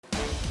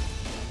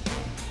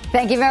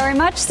Thank you very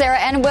much, Sarah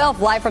and Will,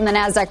 live from the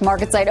NASDAQ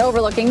market site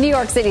overlooking New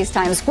York City's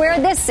Times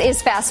Square. This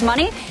is Fast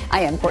Money. I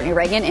am Courtney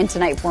Reagan, in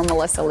tonight for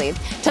Melissa Lee.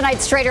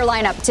 Tonight's trader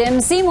lineup: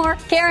 Tim Seymour,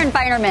 Karen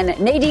Feinerman,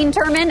 Nadine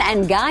Turman,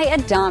 and Guy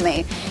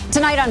Adami.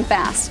 Tonight on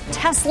Fast,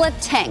 Tesla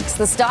tanks.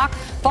 The stock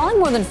falling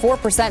more than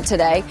 4%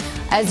 today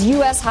as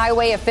U.S.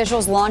 highway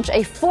officials launch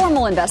a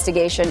formal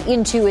investigation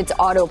into its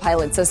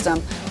autopilot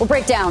system. We'll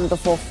break down the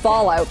full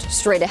fallout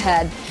straight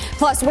ahead.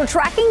 Plus, we're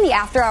tracking the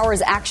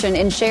after-hours action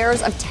in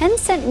shares of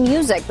Tencent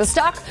Music. The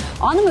stock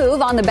on the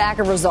move on the back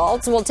of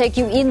results. Will take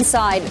you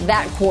inside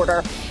that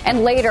quarter.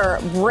 And later,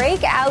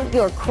 break out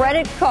your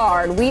credit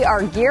card. We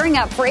are gearing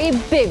up for a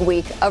big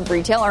week of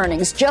retail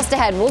earnings. Just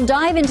ahead, we'll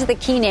dive into the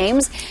key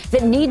names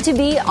that need to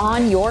be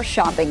on your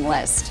shopping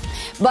list.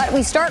 But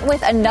we start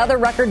with another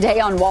record day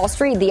on Wall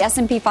Street. The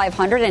S&P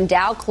 500 and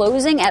Dow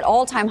closing at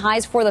all-time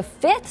highs for the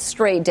fifth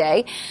straight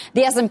day.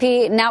 The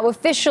S&P now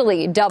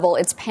officially double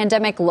its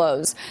pandemic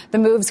lows. The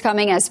moves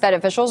coming as Fed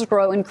officials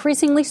grow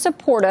increasingly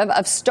supportive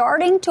of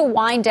starting to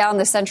wind down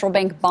the central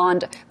bank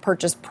bond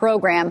purchase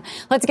program.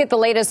 Let's get the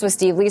latest with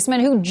Steve Leisman,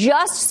 who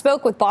just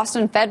spoke with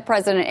Boston Fed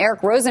President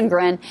Eric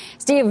Rosengren.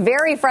 Steve,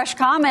 very fresh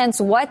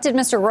comments. What did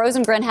Mr.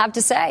 Rosengren have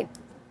to say?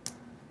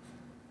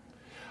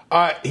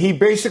 He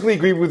basically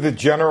agreed with the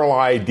general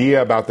idea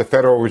about the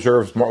Federal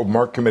Reserve's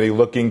Mark Committee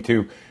looking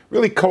to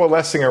really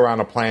coalescing around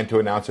a plan to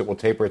announce it will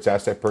taper its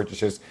asset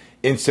purchases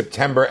in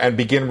September and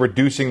begin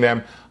reducing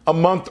them a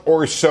month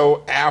or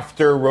so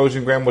after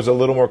Rosengren was a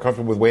little more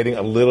comfortable with waiting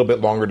a little bit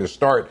longer to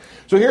start.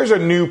 So here's a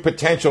new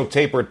potential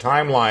taper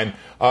timeline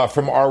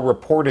from our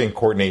reporting,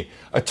 Courtney.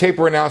 A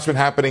taper announcement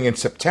happening in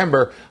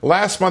September.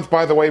 Last month,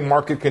 by the way,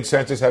 market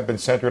consensus had been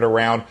centered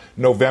around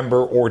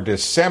November or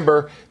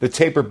December. The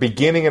taper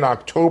beginning in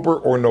October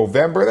or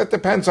November. That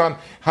depends on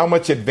how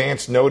much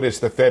advance notice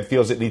the Fed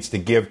feels it needs to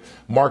give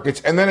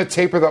markets. And then a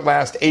taper that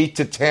lasts 8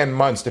 to 10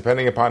 months,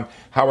 depending upon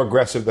how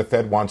aggressive the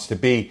Fed wants to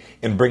be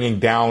in bringing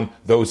down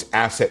those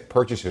asset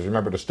purchases.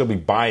 Remember, to still be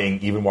buying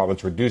even while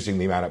it's reducing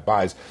the amount it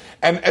buys.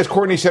 And as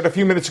Courtney said a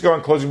few minutes ago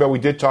on Closing Bell, we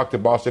did talk to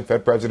Boston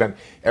Fed President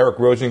Eric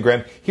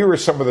Rosengren. Here are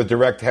some of the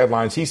direct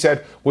headlines. He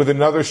said with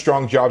another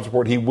strong jobs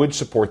report, he would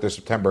support the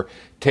September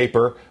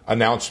taper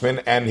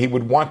announcement, and he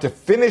would want to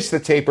finish the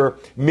taper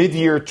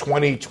mid-year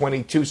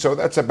 2022. So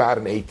that's about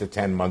an 8 to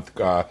 10 month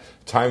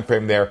time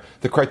frame there.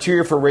 The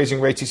criteria for raising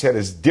rates, he said,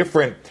 is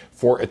different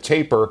for a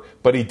taper,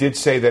 but he did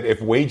say that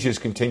if wages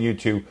continue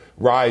to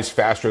rise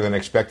faster than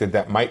expected,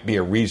 that might be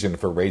a reason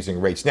for raising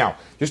rates. Now,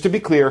 just to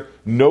be clear,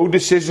 no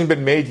decision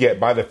been made yet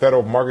by the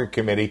Federal Market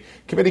Committee.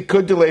 Committee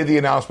could delay the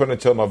announcement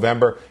until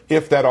November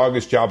if that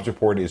August jobs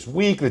report is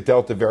weak, the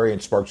Delta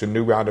variant sparks a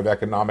new round of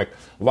economic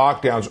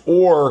lockdowns,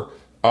 or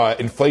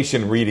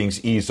inflation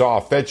readings ease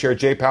off. Fed Chair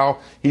Jay Powell,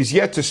 he's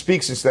yet to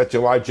speak since that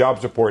July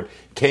jobs report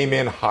came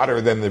in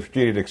hotter than the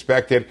Street had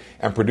expected,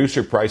 and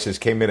producer prices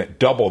came in at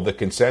double the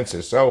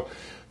consensus. So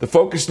the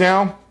focus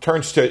now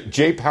turns to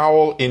Jay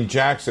Powell in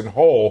Jackson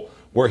Hole,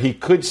 where he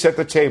could set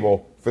the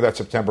table for that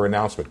September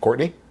announcement.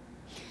 Courtney?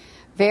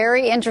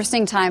 Very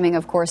interesting timing,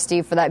 of course,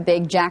 Steve, for that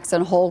big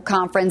Jackson Hole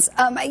conference.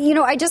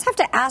 I just have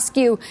to ask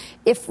you,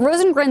 if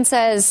Rosengren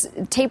says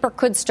taper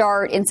could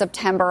start in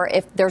September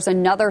if there's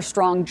another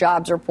strong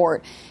jobs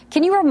report,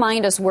 can you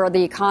remind us where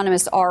the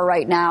economists are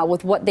right now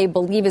with what they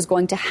believe is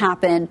going to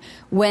happen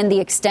when the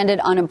extended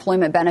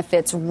unemployment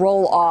benefits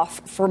roll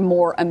off for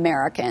more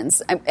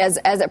Americans as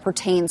it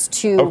pertains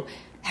to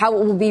how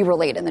it will be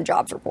relayed in the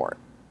jobs report?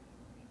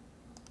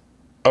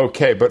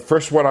 Okay, but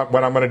first what I'm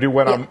going to do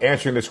when I'm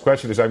answering this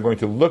question is I'm going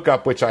to look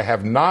up, which I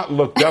have not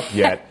looked up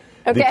yet,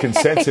 the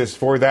consensus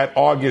for that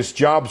August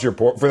jobs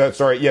report, for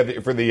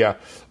the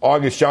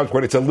August jobs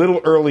report. It's a little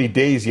early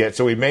days yet,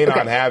 so we may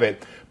not have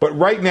it. But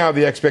right now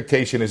the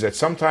expectation is that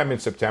sometime in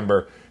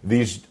September,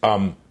 these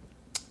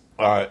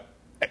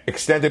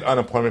extended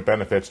unemployment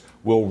benefits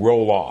will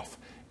roll off.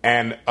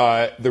 And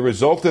the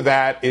result of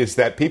that is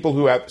that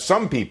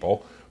some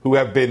people who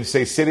have been,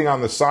 say, sitting on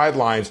the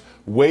sidelines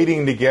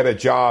waiting to get a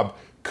job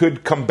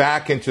could come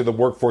back into the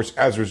workforce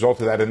as a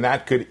result of that, and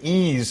that could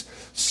ease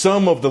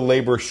some of the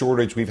labor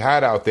shortage we've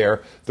had out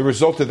there. The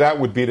result of that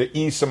would be to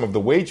ease some of the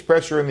wage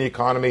pressure in the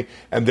economy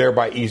and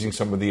thereby easing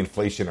some of the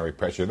inflationary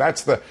pressure.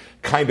 That's the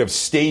kind of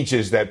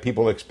stages that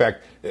people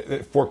expect,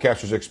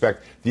 forecasters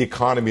expect the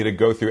economy to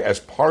go through as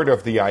part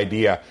of the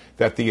idea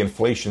that the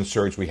inflation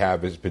surge we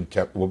have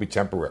will be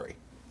temporary.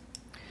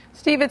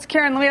 Steve, it's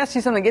Karen. Let me ask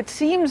you something. It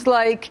seems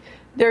like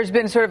there's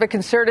been sort of a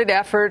concerted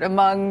effort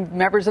among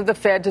members of the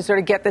Fed to sort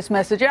of get this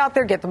message out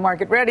there, get the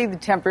market ready. The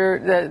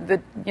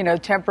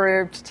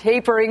temporary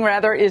tapering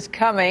is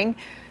coming.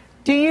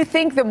 Do you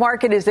think the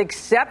market is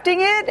accepting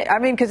it? I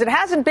mean, because it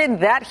hasn't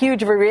been that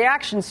huge of a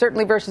reaction,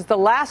 certainly versus the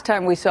last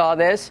time we saw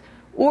this.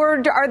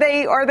 Or are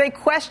they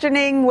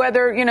questioning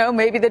whether,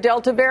 maybe the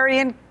Delta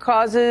variant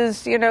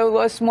causes,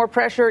 less more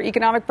pressure,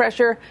 economic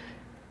pressure?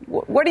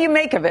 What do you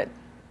make of it?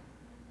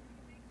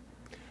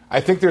 I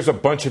think there's a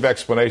bunch of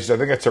explanations. I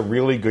think that's a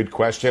really good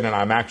question, and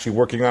I'm actually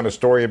working on a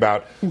story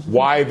about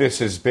why this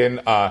has been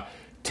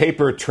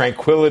taper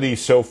tranquility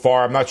so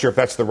far. I'm not sure if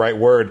that's the right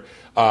word,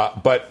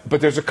 but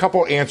there's a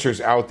couple answers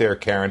out there,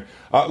 Karen.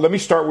 Let me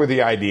start with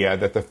the idea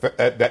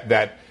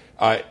that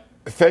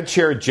Fed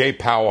Chair Jay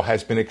Powell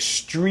has been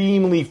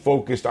extremely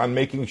focused on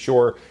making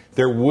sure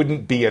there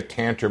wouldn't be a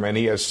tantrum, and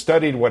he has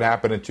studied what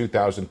happened in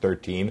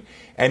 2013,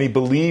 and he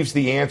believes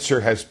the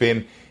answer has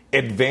been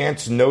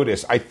advance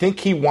notice. I think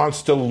he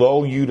wants to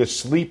lull you to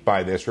sleep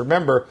by this.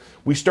 Remember,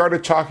 we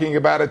started talking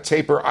about a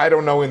taper, I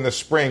don't know, in the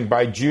spring.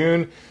 By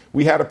June,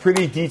 we had a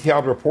pretty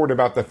detailed report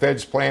about the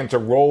Fed's plan to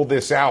roll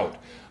this out.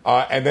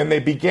 And then they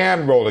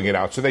began rolling it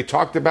out. So they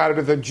talked about it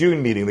at the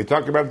June meeting. They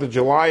talked about it at the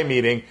July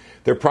meeting.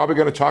 They're probably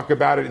going to talk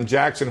about it in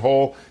Jackson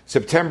Hole.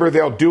 September,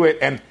 they'll do it.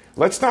 And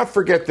let's not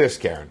forget this,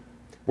 Karen.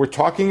 We're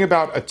talking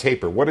about a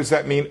taper. What does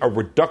that mean? A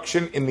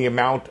reduction in the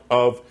amount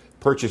of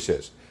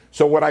purchases.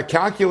 So what I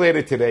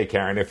calculated today,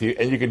 Karen, and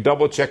you can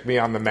double check me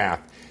on the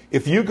math,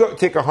 if you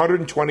take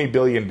 $120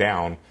 billion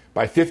down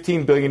by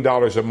 $15 billion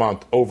a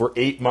month over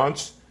 8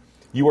 months,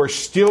 you are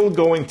still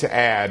going to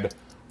add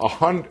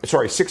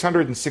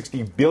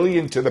 $660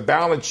 billion to the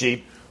balance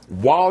sheet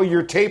while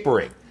you're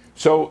tapering.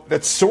 So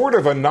that's sort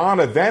of a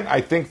non-event,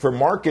 I think, for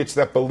markets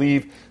that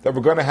believe that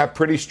we're going to have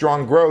pretty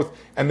strong growth,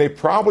 and they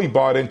probably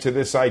bought into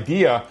this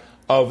idea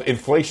of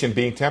inflation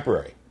being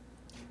temporary.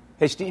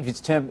 Hey, Steve, it's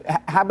Tim.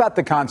 How about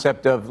the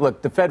concept of,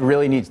 look, the Fed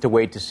really needs to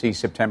wait to see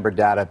September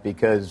data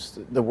because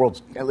the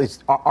world's, at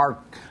least our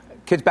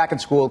kids back in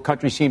school,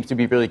 country seems to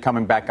be really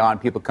coming back on,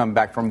 people coming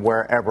back from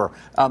wherever.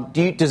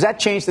 Does that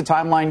change the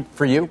timeline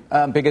for you?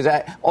 Because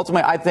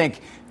ultimately, I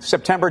think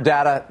September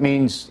data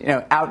means,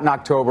 out in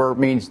October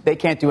means they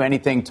can't do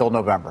anything till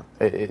November.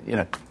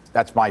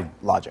 That's my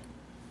logic.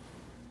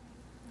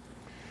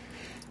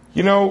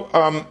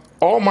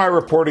 All my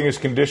reporting is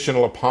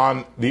conditional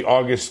upon the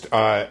August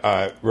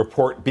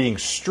report being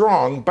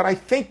strong. But I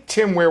think,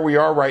 Tim, where we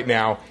are right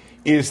now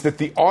is that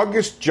the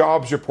August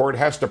jobs report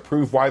has to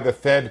prove why the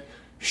Fed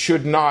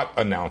should not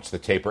announce the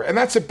taper. And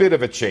that's a bit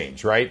of a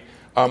change, right?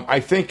 I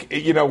think,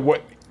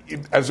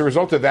 as a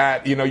result of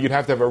that, you'd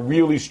have to have a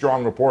really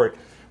strong report.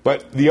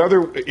 But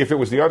if it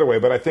was the other way,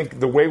 but I think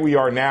the way we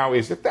are now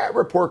is if that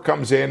report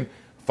comes in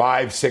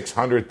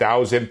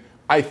 500,000-600,000,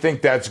 I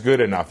think that's good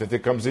enough. If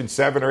it comes in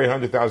 700,000 or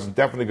 800,000,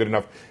 definitely good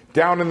enough.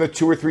 Down in the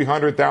 200,000 or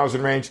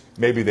 300,000 range,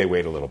 maybe they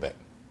wait a little bit.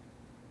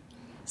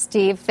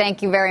 Steve,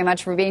 thank you very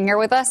much for being here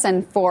with us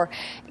and for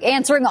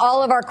answering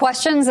all of our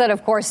questions that,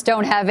 of course,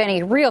 don't have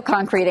any real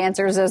concrete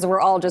answers, as we're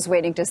all just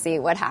waiting to see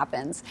what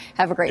happens.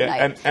 Have a great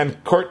night.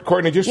 And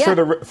Courtney, just for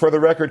the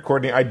record,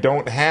 Courtney, I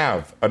don't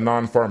have a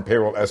non-farm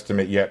payroll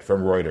estimate yet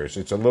from Reuters.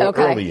 It's a little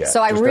early yet.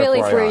 So I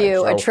really threw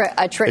you a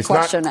trick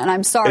question, and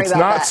I'm sorry about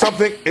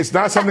that. It's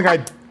not something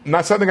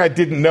I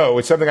didn't know.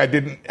 It's something I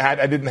didn't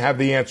have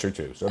the answer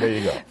to. So there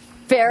you go.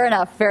 Fair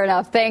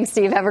enough. Thanks,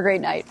 Steve. Have a great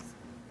night.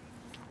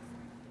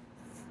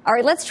 All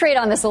right, let's trade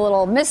on this a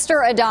little.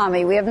 Mr.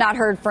 Adami, we have not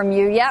heard from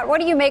you yet. What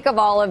do you make of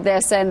all of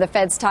this and the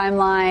Fed's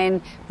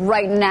timeline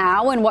right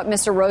now and what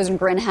Mr.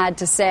 Rosengren had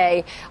to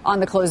say on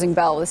the closing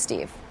bell with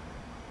Steve?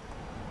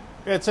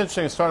 Yeah, it's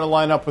interesting. It's starting to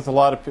line up with a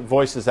lot of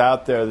voices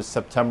out there, the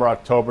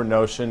September-October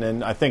notion.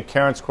 And I think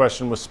Karen's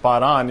question was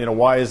spot on.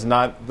 Why is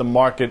not the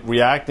market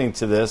reacting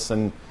to this?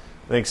 And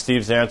I think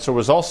Steve's answer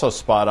was also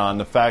spot on.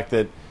 The fact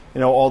that,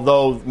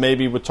 although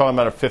maybe we're talking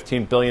about a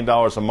 $15 billion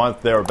a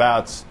month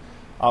thereabouts,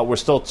 we're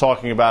still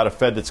talking about a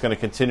Fed that's going to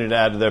continue to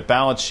add to their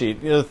balance sheet.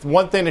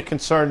 One thing that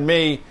concerned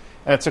me,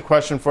 and it's a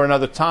question for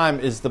another time,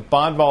 is the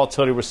bond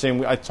volatility we're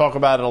seeing. I talk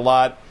about it a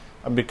lot.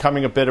 I'm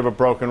becoming a bit of a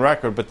broken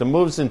record, but the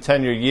moves in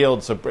 10-year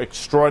yields are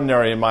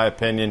extraordinary, in my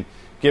opinion,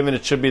 given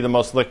it should be the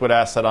most liquid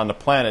asset on the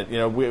planet.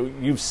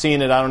 You've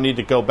seen it. I don't need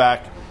to go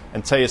back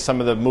and tell you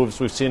some of the moves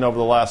we've seen over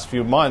the last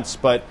few months,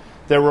 but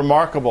they're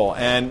remarkable,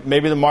 and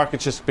maybe the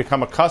market's just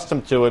become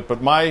accustomed to it.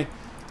 But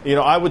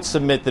I would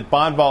submit that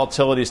bond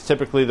volatility is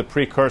typically the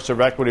precursor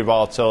of equity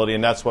volatility,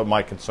 and that's what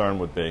my concern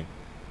would be.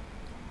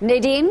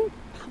 Nadine,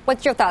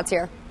 what's your thoughts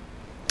here?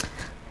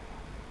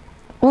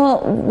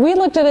 Well, we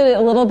looked at it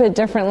a little bit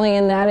differently,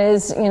 and that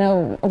is,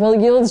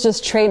 yields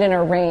just trade in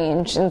a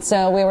range. And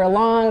so we were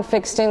long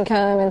fixed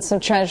income and some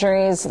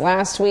treasuries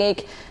last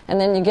week, and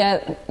then you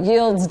get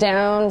yields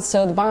down,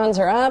 so the bonds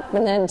are up,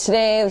 and then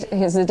today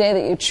is the day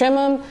that you trim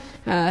them.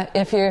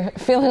 If you're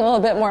feeling a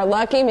little bit more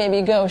lucky, maybe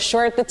you go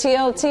short the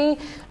TLT.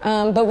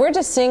 But we're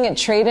just seeing it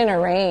trade in a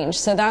range.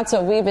 So that's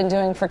what we've been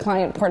doing for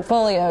client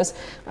portfolios.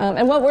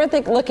 And what we're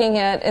looking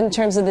at in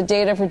terms of the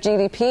data for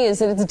GDP is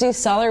that it's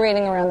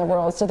decelerating around the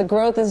world. So the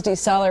growth is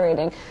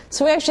decelerating.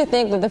 So we actually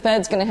think that the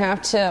Fed's going to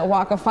have to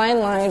walk a fine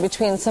line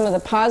between some of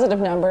the positive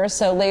numbers,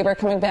 so labor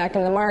coming back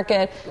in the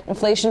market,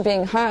 inflation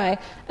being high,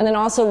 and then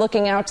also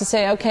looking out to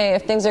say, okay,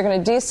 if things are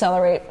going to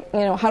decelerate,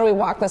 how do we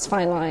walk this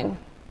fine line?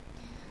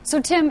 So,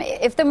 Tim,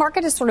 if the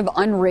market is sort of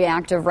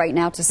unreactive right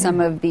now to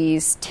some of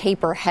these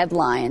taper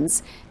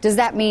headlines, does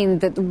that mean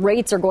that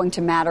rates are going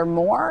to matter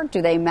more?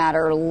 Do they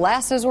matter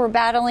less as we're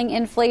battling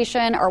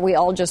inflation? Are we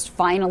all just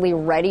finally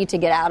ready to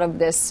get out of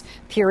this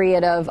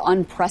period of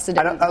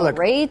unprecedented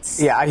rates?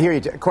 Yeah, I hear you.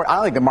 I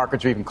don't think the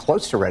markets are even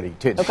close to ready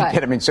to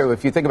get. I mean, so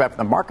if you think about it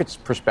from the market's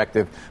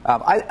perspective,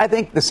 I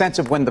think the sense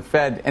of when the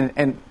Fed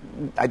and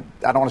I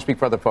don't want to speak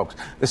for other folks.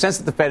 The sense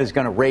that the Fed is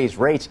going to raise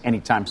rates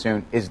anytime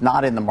soon is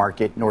not in the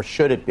market, nor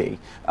should it be,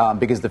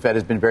 because the Fed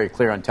has been very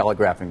clear on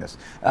telegraphing this.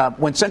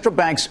 When central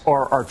banks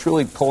are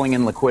truly pulling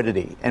in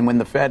liquidity, and when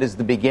the Fed is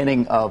the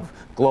beginning of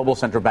global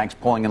central banks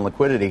pulling in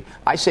liquidity,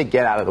 I say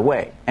get out of the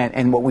way.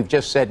 And what we've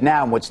just said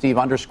now, and what Steve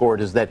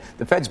underscored, is that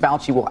the Fed's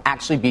balance sheet will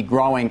actually be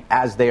growing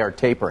as they are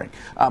tapering.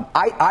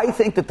 I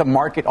think that the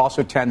market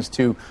also tends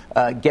to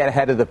get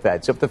ahead of the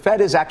Fed. So if the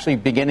Fed is actually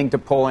beginning to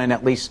pull in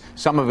at least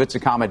some of its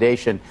accommodation,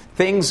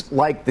 things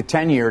like the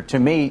 10-year, to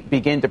me,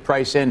 begin to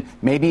price in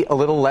maybe a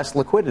little less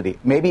liquidity,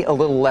 maybe a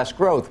little less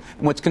growth.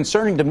 And what's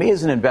concerning to me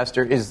as an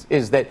investor is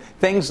that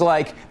things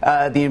like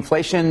the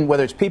inflation,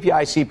 whether it's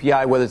PPI,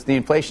 CPI, whether it's the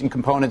inflation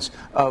components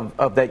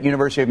of that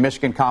University of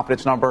Michigan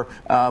confidence number,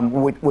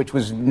 which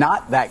was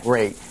not that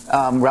great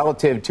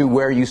relative to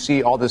where you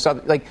see all this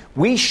other. Like,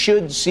 we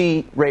should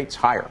see rates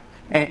higher.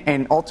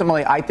 And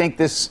ultimately, I think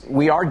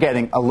we are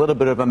getting a little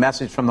bit of a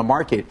message from the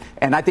market.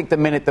 And I think the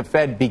minute the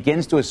Fed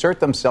begins to assert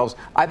themselves,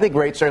 I think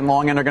rates are in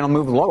long end are going to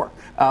move lower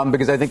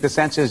because I think the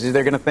sense is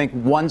they're going to think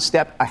one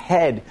step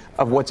ahead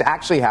of what's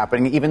actually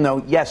happening, even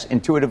though, yes,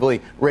 intuitively,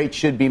 rates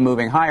should be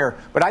moving higher.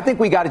 But I think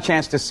we got a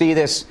chance to see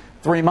this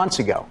 3 months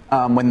ago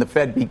when the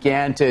Fed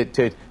began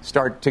to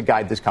start to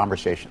guide this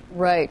conversation.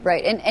 Right.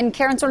 And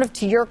Karen, sort of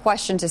to your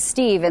question to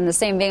Steve, in the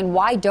same vein,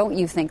 why don't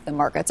you think the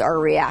markets are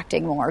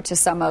reacting more to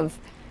some of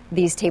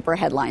these taper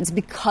headlines?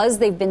 Because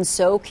they've been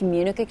so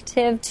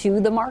communicative to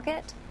the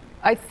market?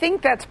 I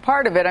think that's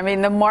part of it. I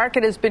mean, the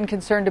market has been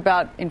concerned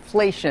about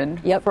inflation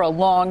for a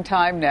long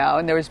time now,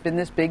 and there has been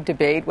this big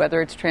debate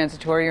whether it's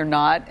transitory or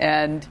not,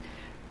 and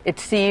it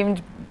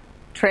seemed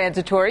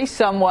transitory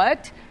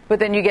somewhat, but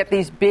then you get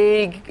these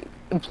big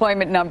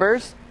employment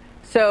numbers.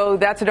 So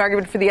that's an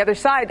argument for the other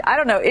side. I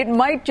don't know. It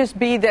might just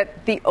be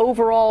that the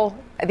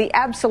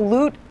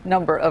absolute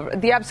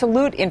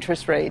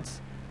interest rates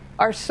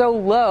are so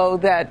low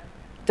that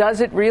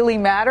does it really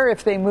matter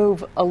if they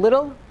move a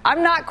little?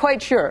 I'm not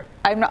quite sure.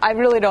 I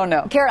really don't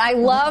know.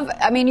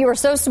 Karen, you are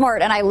so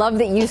smart, and I love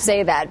that you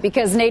say that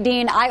because,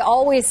 Nadine, I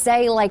always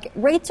say,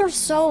 rates are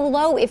so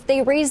low. If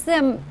they raise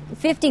them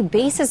 50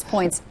 basis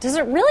points, does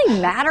it really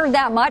matter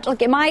that much?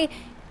 Am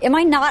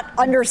I not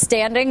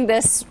understanding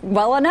this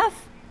well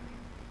enough?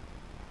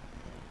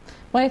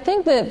 Well, I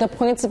think that the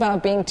points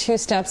about being 2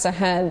 steps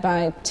ahead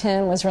by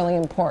Tim was really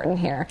important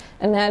here.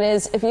 And that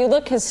is, if you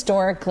look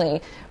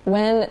historically,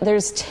 when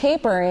there's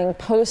tapering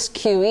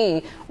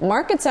post-QE,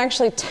 markets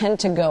actually tend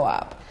to go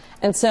up.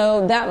 And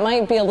so that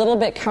might be a little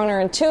bit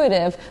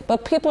counterintuitive,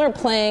 but people are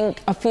playing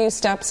a few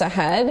steps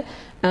ahead.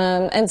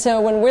 And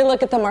so when we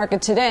look at the market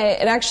today,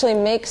 it actually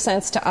makes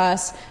sense to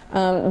us.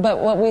 But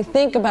what we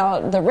think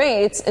about the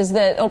rates is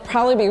that it'll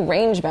probably be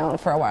range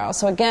bound for a while.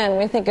 So again,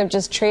 we think of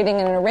just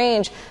trading in a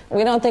range.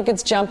 We don't think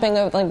it's jumping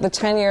of the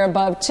 10-year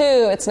above 2.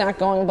 It's not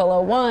going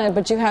below 1.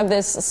 But you have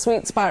this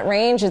sweet spot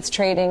range it's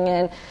trading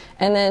in.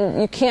 And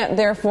then you can't,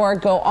 therefore,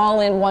 go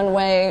all in one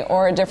way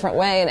or a different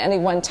way at any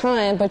one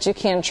time, but you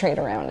can trade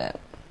around it.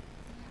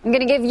 I'm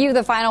going to give you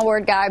the final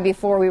word, Guy,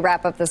 before we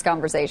wrap up this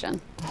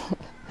conversation.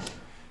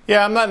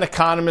 Yeah, I'm not an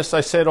economist. I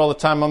say it all the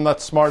time. I'm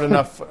not smart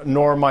enough,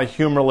 nor am I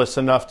humorless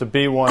enough to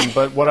be one.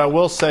 But what I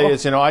will say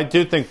is, I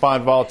do think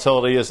bond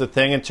volatility is a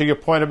thing. And to your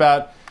point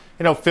about,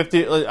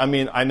 50,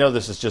 I know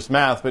this is just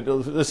math, but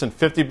listen,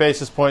 50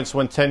 basis points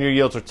when 10-year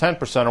yields are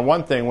 10% are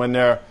one thing. When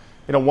they're,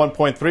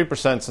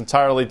 1.3%, it's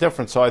entirely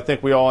different. So I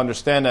think we all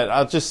understand that.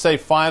 I'll just say,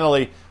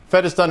 finally,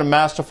 Fed has done a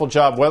masterful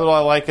job, whether I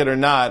like it or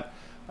not.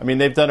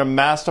 They've done a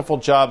masterful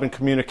job in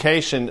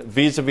communication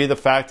vis-a-vis the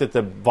fact that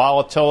the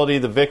volatility,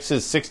 the VIX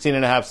is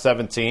 16.5,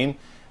 17,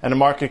 and the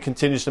market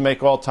continues to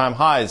make all-time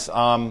highs.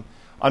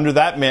 Under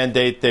that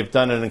mandate, they've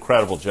done an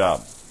incredible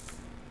job.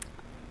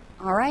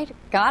 All right,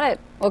 got it.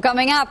 Well,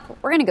 coming up,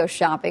 we're going to go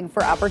shopping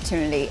for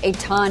opportunity. A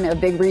ton of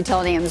big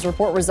retail names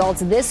report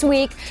results this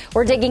week.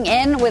 We're digging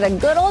in with a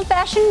good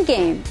old-fashioned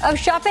game of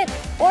shop it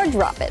or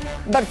drop it.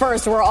 But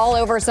first, we're all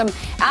over some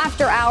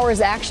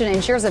after-hours action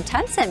and shares of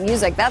Tencent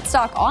Music. That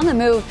stock on the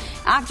move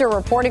after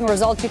reporting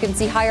results you can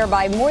see higher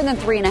by more than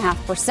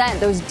 3.5%.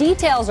 Those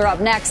details are up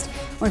next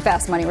when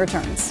Fast Money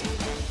returns.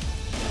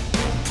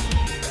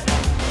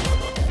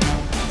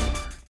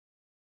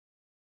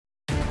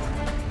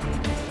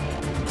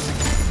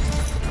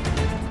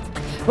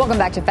 Welcome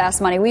back to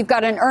Fast Money. We've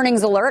got an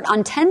earnings alert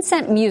on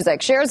Tencent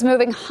Music. Shares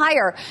moving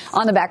higher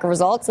on the back of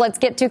results. Let's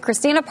get to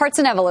Christina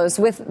Partsenevelos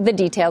with the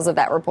details of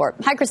that report.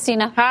 Hi,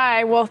 Christina.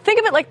 Hi. Well,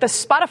 think of it like the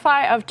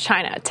Spotify of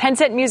China.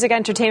 Tencent Music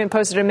Entertainment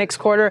posted a mixed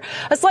quarter,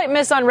 a slight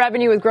miss on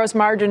revenue with gross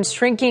margins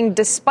shrinking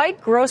despite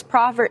gross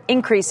profit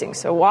increasing.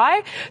 So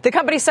why? The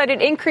company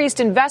cited increased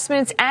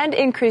investments and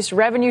increased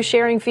revenue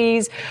sharing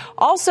fees.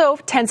 Also,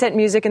 Tencent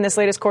Music in this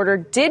latest quarter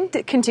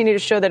did continue to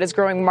show that it's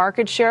growing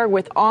market share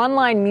with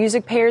online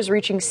music payers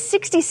reaching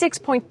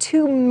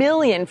 66.2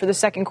 million for the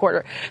second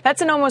quarter. That's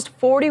an almost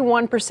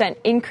 41%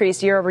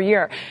 increase year over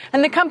year.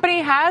 And the company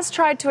has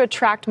tried to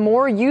attract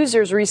more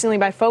users recently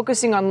by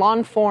focusing on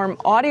long-form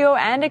audio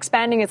and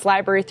expanding its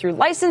library through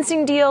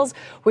licensing deals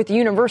with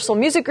Universal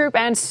Music Group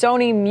and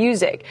Sony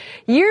Music.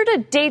 Year to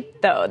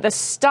date, though, the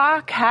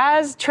stock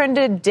has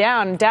trended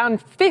down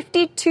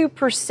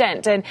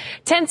 52%. And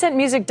Tencent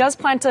Music does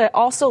plan to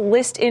also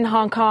list in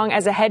Hong Kong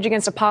as a hedge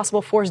against a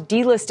possible forced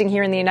delisting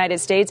here in the United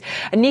States.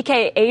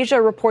 Nikkei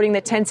Asia reporting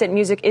that Tencent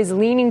Music is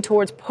leaning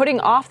towards putting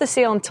off the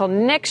sale until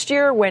next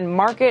year when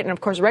market and, of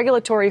course,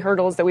 regulatory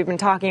hurdles that we've been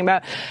talking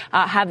about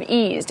have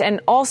eased. And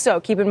also,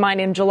 keep in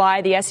mind, in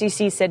July, the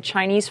SEC said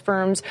Chinese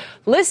firms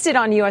listed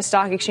on U.S.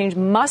 Stock Exchange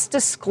must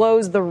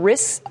disclose the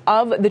risks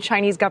of the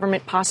Chinese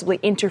government possibly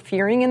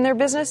interfering in their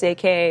business,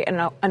 a.k.a.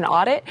 an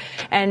audit.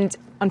 And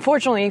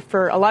unfortunately,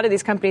 for a lot of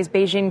these companies,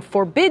 Beijing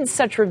forbids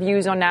such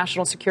reviews on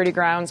national security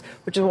grounds,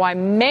 which is why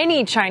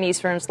many Chinese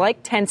firms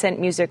like Tencent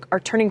Music are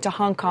turning to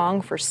Hong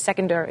Kong for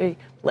secondary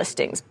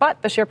listings.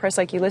 But the share price,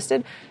 like you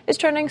listed, is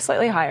trending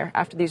slightly higher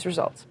after these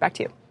results. Back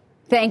to you.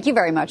 Thank you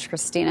very much,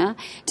 Christina.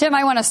 Tim,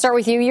 I want to start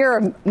with you. You're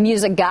a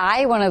music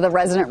guy, one of the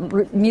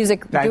resident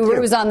music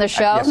gurus on the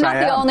show. Yes, Not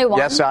the only one.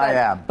 Yes, I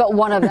am. But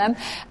one of them.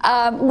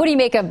 What do you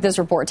make of this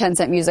report,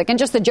 Tencent Music, and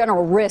just the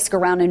general risk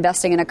around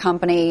investing in a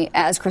company,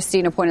 as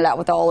Christina pointed out,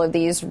 with all of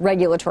these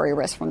regulatory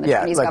risks from the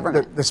Chinese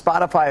government? The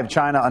Spotify of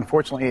China,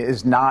 unfortunately,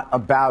 is not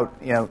about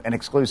an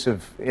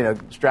exclusive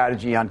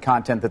strategy on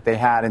content that they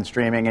had in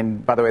streaming.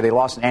 And by the way, they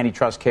lost an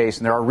antitrust case,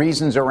 and there are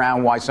reasons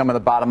around why some of the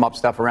bottom-up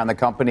stuff around the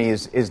company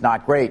is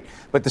not great.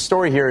 But the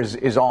story here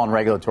is all on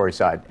regulatory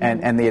side,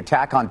 and the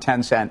attack on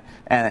Tencent,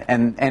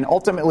 and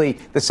ultimately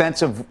the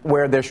sense of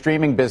where their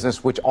streaming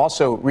business, which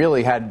also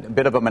really had a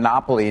bit of a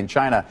monopoly in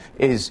China,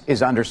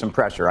 is under some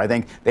pressure. I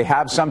think they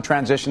have some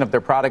transition of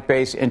their product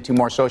base into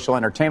more social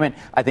entertainment.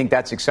 I think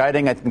that's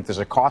exciting. I think there's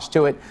a cost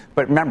to it.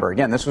 But remember,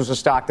 again, this was a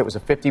stock that was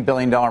a $50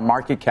 billion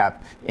market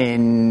cap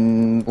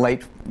in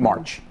late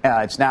March.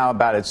 It's now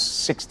about a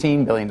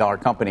 $16 billion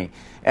company.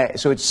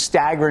 So it's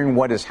staggering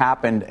what has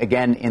happened,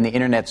 again, in the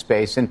Internet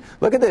space. And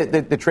look at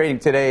the trading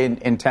today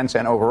in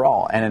Tencent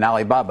overall and in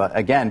Alibaba.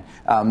 Again,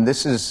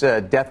 this is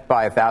death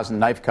by 1,000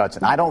 knife cuts.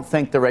 And I don't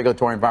think the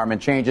regulatory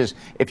environment changes.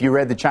 If you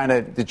read the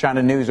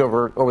China news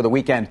over the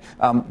weekend,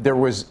 there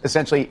was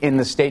essentially in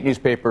the state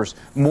newspapers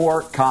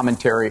more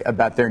commentary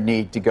about their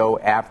need to go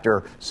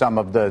after some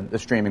of the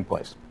streaming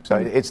plays. So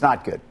it's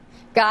not good.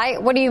 Guy,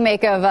 what do you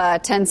make of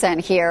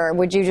Tencent here?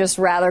 Would you just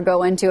rather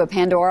go into a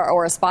Pandora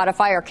or a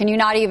Spotify, or can you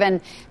not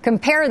even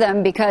compare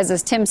them because,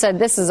 as Tim said,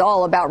 this is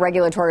all about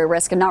regulatory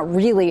risk and not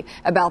really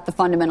about the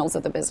fundamentals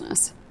of the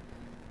business?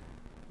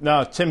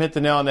 No, Tim hit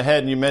the nail on the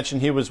head, and you mentioned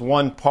he was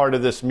one part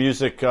of this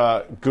music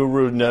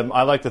guru.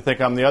 I like to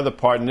think I'm the other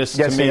part, and this,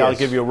 to me, I'll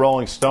give you a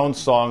Rolling Stones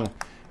song,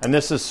 and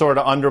this is sort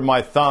of under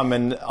my thumb,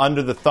 and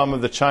under the thumb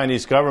of the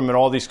Chinese government,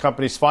 all these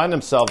companies find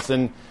themselves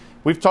in.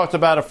 We've talked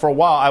about it for a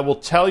while. I will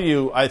tell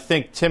you, I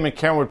think Tim and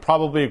Karen would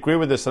probably agree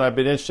with this, and I've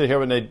been interested to hear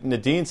what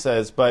Nadine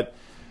says, but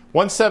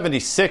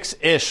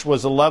 176-ish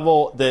was a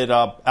level that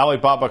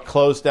Alibaba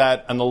closed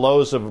at on the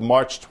lows of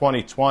March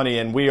 2020,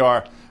 and we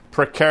are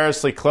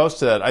precariously close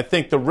to that. I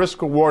think the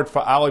risk-reward for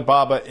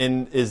Alibaba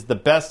is the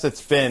best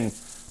it's been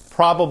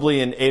probably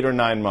in 8 or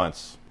 9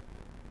 months.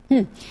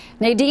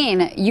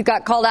 Nadine, you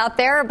got called out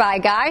there by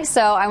Guy, so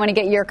I want to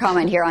get your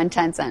comment here on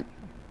Tencent.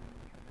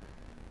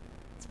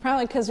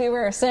 Probably because we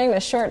were saying to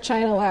short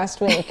China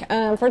last week.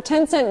 For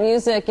Tencent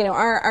Music,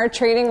 our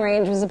trading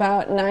range was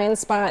about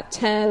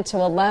 10 to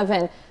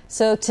 11.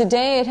 So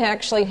today it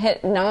actually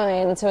hit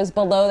 9, so it's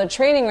below the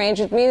trading range.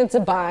 It means it's a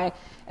buy.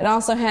 It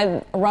also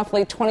had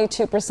roughly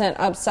 22%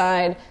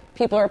 upside.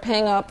 People are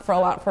paying up for a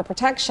lot for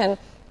protection.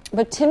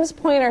 But Tim's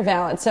point are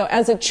valid. So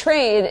as a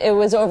trade, it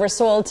was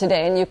oversold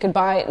today, and you could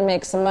buy it and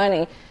make some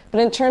money.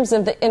 But in terms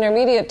of the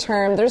intermediate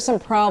term, there's some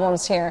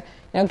problems here.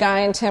 Guy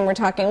and Tim were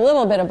talking a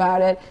little bit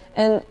about it.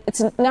 And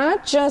it's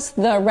not just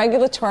the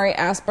regulatory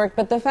aspect,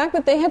 but the fact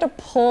that they had to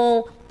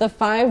pull the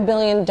 $5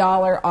 billion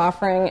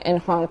offering in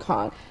Hong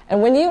Kong.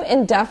 And when you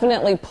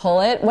indefinitely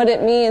pull it, what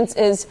it means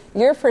is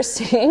you're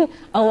foreseeing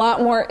a lot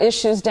more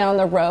issues down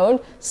the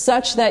road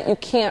such that you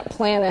can't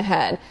plan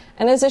ahead.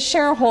 And as a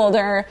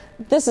shareholder,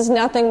 this is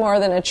nothing more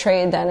than a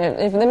trade then.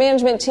 If the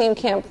management team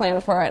can't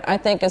plan for it, I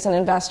think as an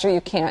investor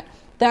you can't.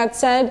 That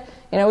said,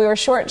 we were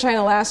short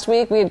China last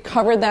week. We had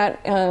covered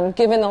that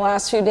given the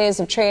last few days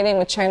of trading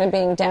with China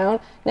being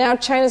down. Now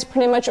China's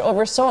pretty much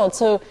oversold.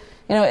 So,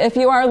 if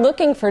you are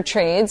looking for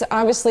trades,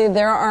 obviously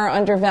there are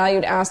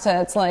undervalued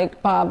assets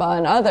like BABA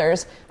and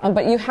others,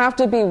 but you have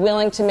to be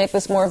willing to make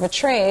this more of a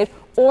trade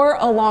or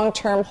a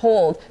long-term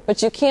hold.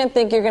 But you can't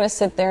think you're going to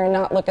sit there and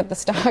not look at the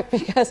stock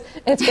because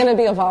it's going to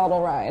be a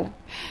volatile ride.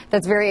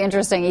 That's very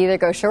interesting. You either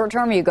go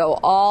short-term or you go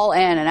all in.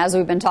 And as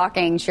we've been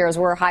talking, shares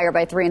were higher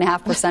by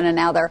 3.5%, and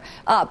now they're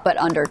up, but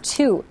under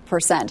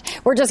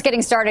 2%. We're just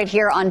getting started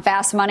here on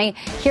Fast Money.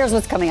 Here's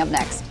what's coming up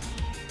next.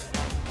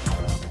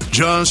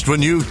 Just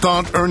when you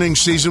thought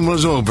earnings season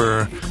was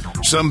over,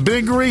 some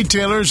big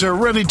retailers are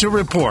ready to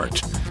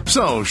report.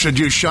 So, should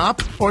you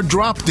shop or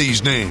drop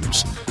these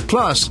names?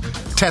 Plus,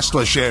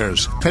 Tesla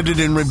shares headed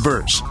in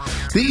reverse.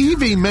 The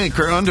EV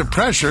maker under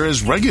pressure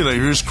as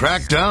regulators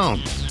crack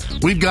down.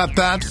 We've got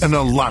that and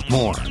a lot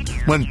more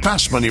when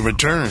Fast Money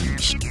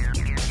returns.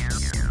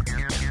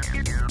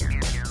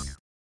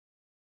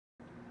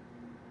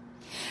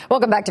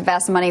 Welcome back to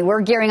Fast Money.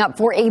 We're gearing up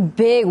for a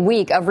big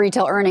week of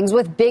retail earnings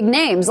with big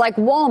names like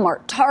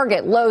Walmart,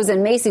 Target, Lowe's,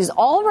 and Macy's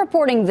all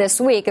reporting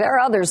this week. There are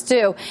others,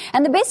 too.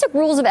 And the basic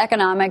rules of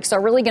economics are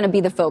really going to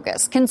be the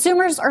focus.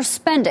 Consumers are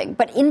spending,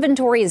 but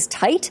inventory is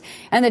tight,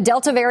 and the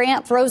Delta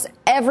variant throws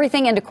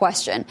everything into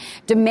question.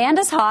 Demand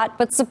is hot,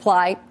 but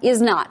supply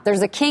is not.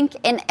 There's a kink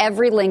in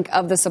every link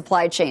of the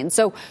supply chain.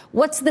 So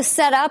what's the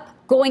setup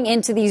going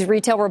into these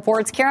retail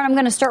reports? Karen, I'm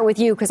going to start with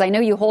you because I know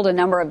you hold a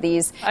number of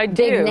these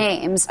big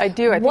names. I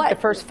do. I think the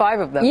first 5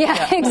 of them.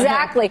 Yeah,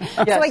 exactly.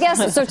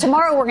 Yes. So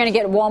tomorrow we're going to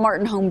get Walmart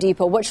and Home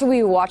Depot. What should we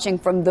be watching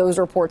from those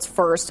reports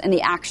first and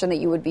the action that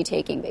you would be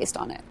taking based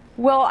on it?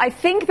 Well, I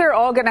think they're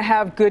all going to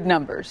have good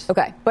numbers.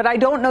 Okay. But I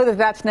don't know that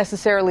that's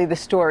necessarily the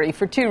story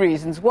for 2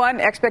 reasons. One,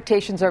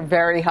 expectations are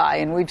very high,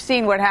 and we've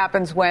seen what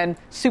happens when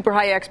super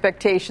high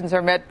expectations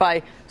are met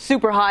by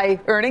super high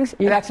earnings.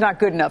 Yeah. That's not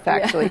good enough,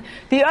 actually. Yeah.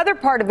 The other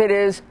part of it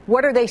is,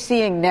 what are they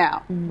seeing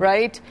now,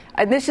 right?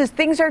 And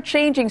things are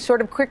changing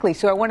sort of quickly.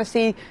 So I want to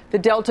see the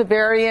Delta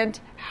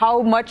variant.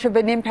 How much of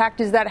an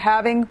impact is that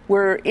having?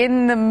 We're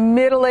in the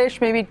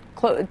middle-ish, maybe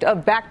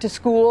of back to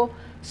school.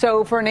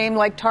 So for a name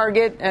like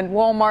Target and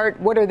Walmart,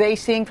 what are they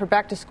seeing for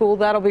back to school?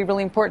 That'll be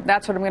really important.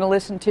 That's what I'm going to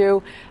listen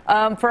to.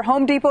 For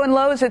Home Depot and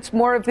Lowe's, it's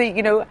more of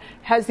the,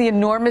 has the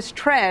enormous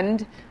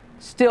trend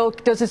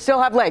does it still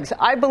have legs?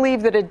 I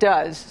believe that it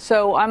does.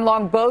 So I'm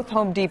long both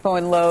Home Depot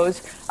and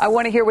Lowe's. I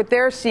want to hear what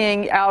they're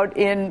seeing out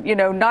in,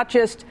 not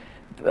just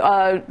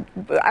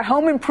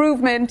home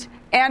improvement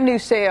and new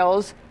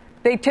sales.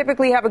 They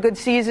typically have a good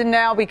season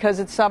now because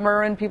it's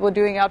summer and people are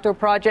doing outdoor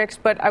projects.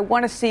 But I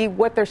want to see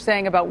what they're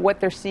saying about what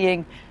they're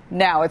seeing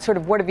now. It's sort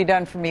of, what have you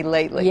done for me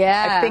lately?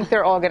 Yeah. I think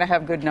they're all going to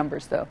have good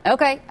numbers, though.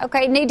 Okay.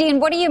 Nadine,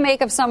 what do you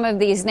make of some of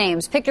these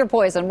names? Pick your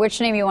poison. Which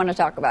name you want to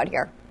talk about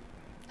here?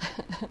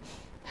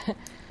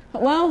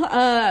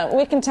 Well,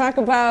 we can talk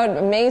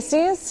about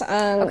Macy's.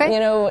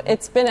 Okay.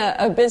 It's been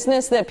a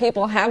business that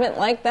people haven't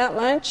liked that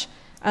much.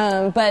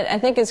 But I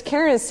think, as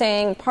Karen is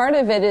saying, part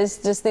of it is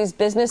just these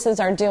businesses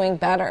are doing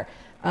better.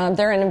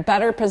 They're in a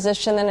better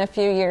position than a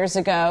few years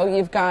ago.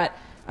 You've got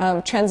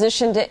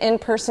transition to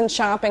in-person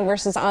shopping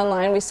versus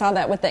online. We saw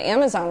that with the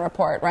Amazon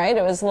report, right?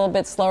 It was a little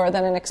bit slower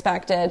than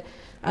expected.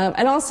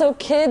 And also,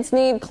 kids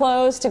need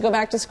clothes to go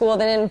back to school.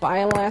 They didn't buy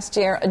them last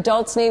year.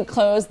 Adults need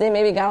clothes. They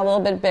maybe got a little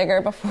bit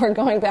bigger before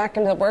going back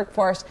into the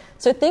workforce.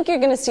 So I think you're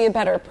going to see a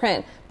better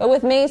print. But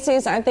with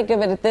Macy's, I think of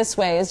it this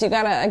way, is you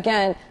got to,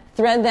 again,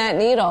 thread that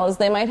needle. Is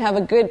they might have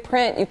a good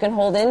print, you can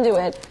hold into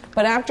it,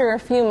 but after a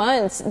few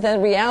months, the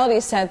reality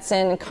sets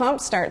in,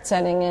 comps start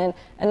setting in,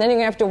 and then you're going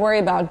to have to worry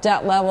about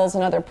debt levels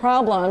and other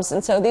problems.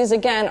 And so these,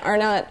 again, are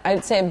not,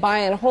 I'd say, buy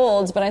and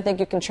holds, but I think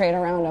you can trade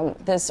around them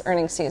this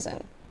earnings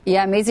season.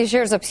 Yeah, Macy's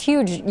shares up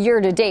huge year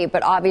to date,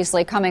 but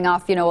obviously coming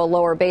off, a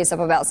lower base of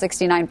about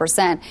 69%.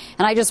 And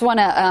I just want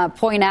to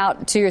point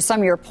out to some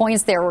of your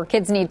points there where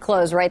kids need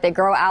clothes, right? They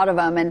grow out of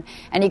them and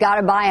you got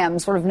to buy them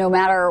sort of no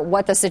matter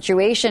what the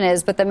situation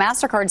is. But the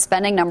MasterCard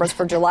spending numbers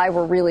for July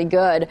were really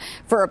good.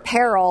 For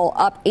apparel,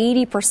 up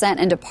 80%,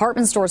 and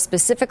department stores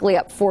specifically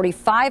up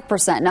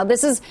 45%. Now,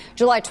 this is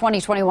July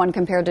 2021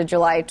 compared to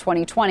July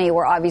 2020,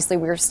 where obviously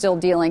we were still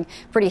dealing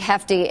pretty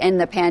hefty in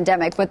the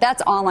pandemic, but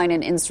that's online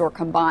and in-store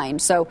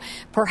combined. So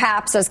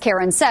perhaps, as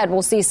Karen said,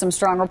 we'll see some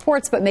strong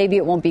reports, but maybe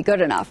it won't be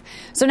good enough.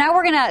 So now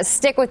we're going to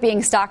stick with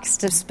being stock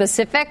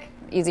specific.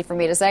 Easy for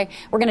me to say.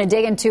 We're going to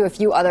dig into a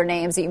few other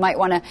names that you might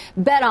want to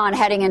bet on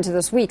heading into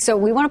this week. So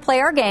we want to play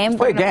our game.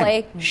 We're going to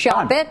play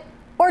Shop It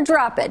or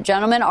Drop It.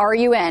 Gentlemen, are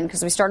you in?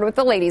 Because we started with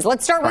the ladies.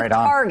 Let's start with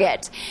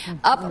Target.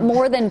 Up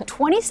more than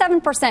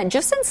 27%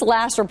 just since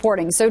last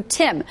reporting. So,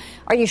 Tim,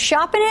 are you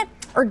shopping it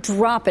or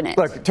dropping it?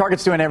 Look,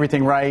 Target's doing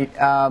everything right.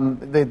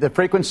 The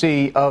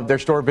frequency of their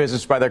store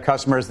visits by their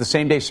customers, the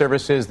same-day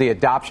services, the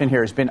adoption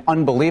here has been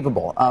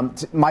unbelievable.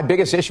 My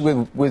biggest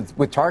issue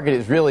with Target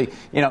is really,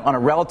 on a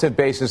relative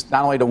basis,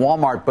 not only to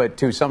Walmart but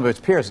to some of its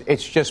peers,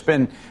 it's just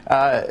been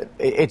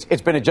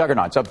it's been a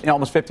juggernaut. It's up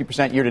almost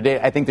 50% year to date.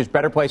 I think there's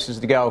better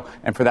places to go,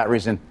 and for that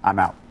reason, I'm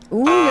out.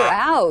 Ooh, you're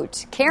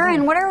out.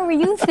 Karen, what were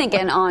you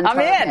thinking on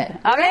Target?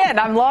 I'm in.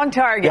 I'm long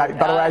Target. Yeah,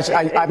 by the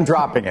way, I'm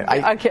dropping it.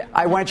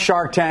 I went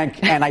Shark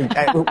Tank, and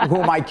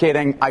who am I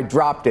kidding? I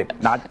dropped it.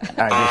 I'm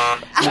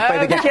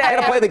going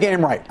to play the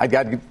game right. I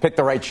got to pick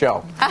the right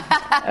show.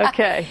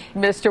 Okay,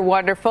 Mr.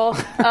 Wonderful.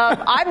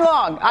 I'm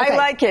long. I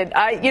like it.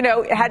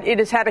 It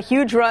has had a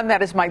huge run.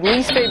 That is my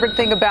least favorite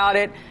thing about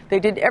it. They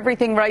did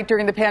everything right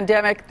during the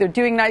pandemic. They're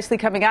doing nicely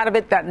coming out of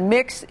it. That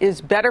mix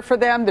is better for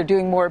them. They're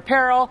doing more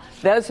apparel.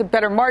 That's a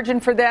better margin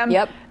for them.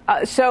 Yep.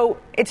 So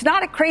it's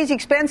not a crazy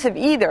expensive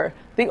either.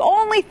 The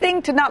only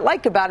thing to not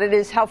like about it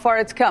is how far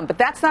it's come. But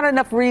that's not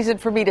enough reason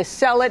for me to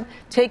sell it,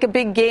 take a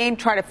big gain,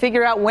 try to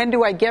figure out when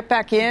do I get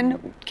back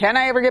in. Can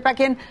I ever get back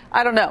in?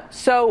 I don't know.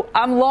 So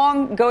I'm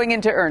long going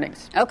into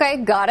earnings. Okay,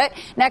 got it.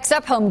 Next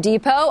up, Home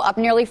Depot, up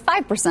nearly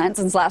 5%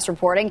 since last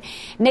reporting.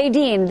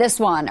 Nadine, this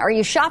one. Are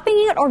you shopping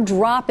it or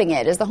dropping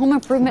it? Is the home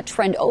improvement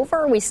trend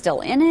over? Are we still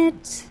in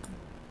it?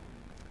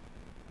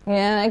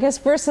 Yeah, I guess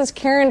versus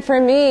Karen, for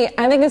me,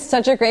 I think it's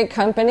such a great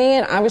company,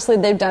 and obviously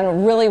they've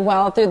done really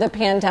well through the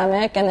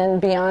pandemic and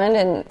then beyond,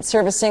 and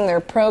servicing their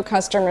pro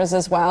customers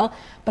as well.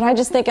 But I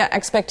just think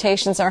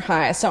expectations are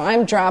high, so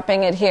I'm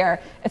dropping it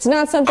here. It's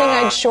not something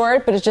I'd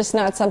short, but it's just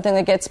not something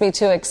that gets me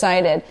too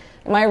excited.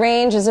 My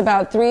range is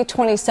about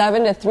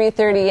 327 to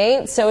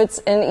 338, so it's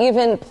an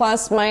even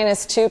plus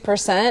minus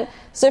 2%.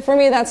 So for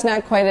me, that's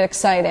not quite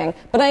exciting.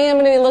 But I am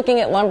going to be looking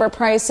at lumber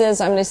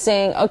prices. I'm just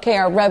saying, okay,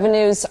 our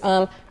revenues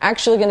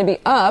actually going to be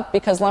up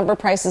because lumber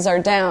prices are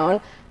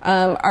down,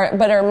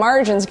 but our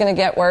margin's going to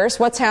get worse.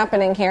 What's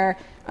happening here?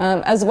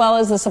 As well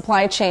as the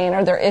supply chain,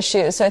 are there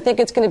issues? So I think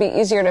it's going to be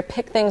easier to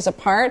pick things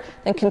apart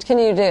than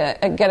continue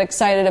to get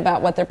excited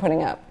about what they're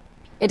putting up.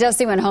 It does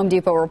seem when Home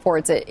Depot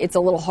reports it's a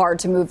little hard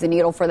to move the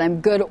needle for them,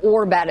 good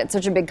or bad. It's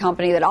such a big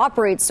company that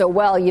operates so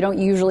well. You don't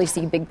usually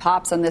see big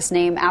pops on this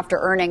name after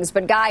earnings.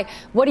 But, Guy,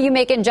 what do you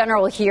make in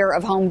general here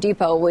of Home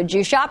Depot? Would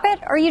you shop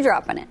it or are you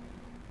dropping it?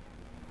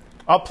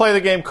 I'll play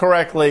the game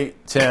correctly,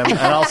 Tim, and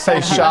I'll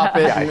say shop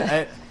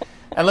it.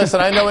 And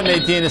listen, I know what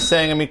Nadine is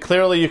saying. I mean,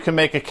 clearly you can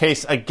make a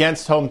case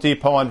against Home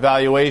Depot on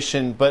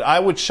valuation, but I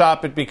would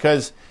shop it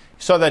because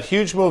you saw that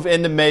huge move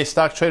into May.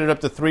 Stock traded up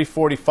to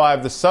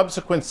 $345. The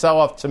subsequent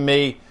sell-off, to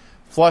me,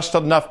 flushed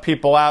enough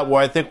people out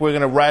where I think we're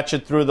going to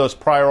ratchet through those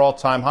prior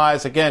all-time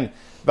highs. Again,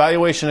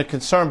 valuation a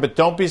concern, but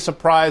don't be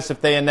surprised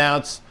if they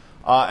announce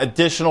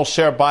additional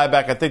share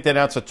buyback. I think they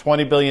announced a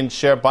 $20 billion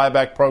share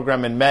buyback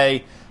program in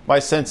May. My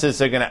sense is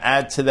they're going to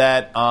add to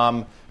that.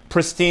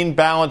 Pristine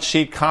balance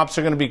sheet. Comps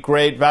are going to be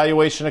great.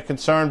 Valuation a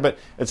concern, but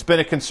it's been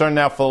a concern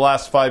now for the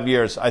last 5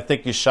 years. I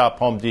think you shop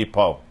Home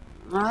Depot.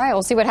 All right,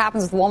 we'll see what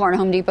happens with Walmart and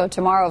Home Depot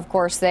tomorrow. Of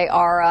course, they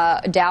are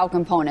Dow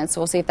components,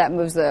 so we'll see if that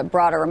moves the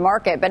broader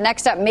market. But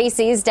next up,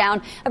 Macy's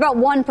down about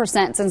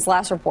 1% since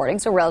last reporting,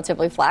 so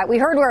relatively flat. We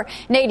heard where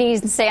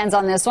Nadine stands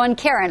on this one.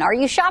 Karen, are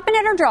you shopping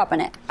it or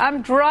dropping it?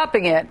 I'm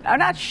dropping it. I'm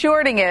not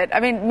shorting it. I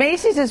mean,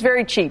 Macy's is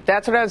very cheap.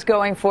 That's what I was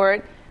going for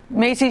it.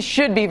 Macy's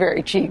should be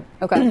very cheap.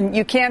 Okay.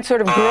 You can't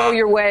sort of grow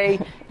your way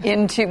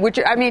into,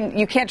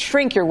 you can't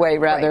shrink your way,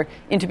 rather,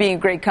 into being a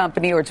great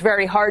company, or it's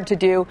very hard to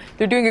do.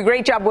 They're doing a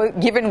great job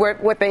given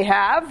what they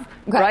have,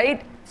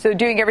 right? So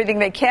doing everything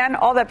they can.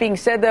 All that being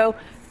said, though,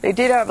 they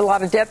did have a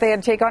lot of debt they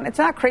had to take on. It's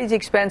not crazy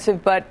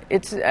expensive, but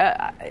it's,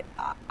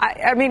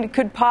 it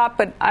could pop,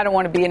 but I don't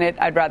want to be in it.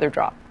 I'd rather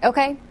drop.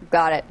 Okay.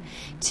 Got it.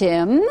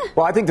 Tim?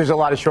 Well, I think there's a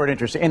lot of short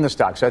interest in the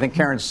stock. So I think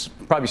Karen's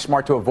probably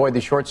smart to avoid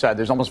the short side.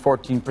 There's almost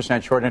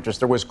 14% short interest.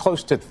 There was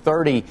close to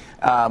 30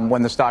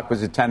 when the stock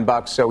was at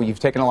 $10. So you've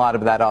taken a lot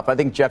of that up. I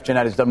think Jeff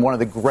Gennette has done one of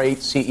the great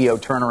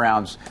CEO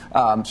turnarounds,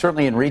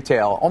 certainly in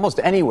retail, almost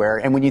anywhere.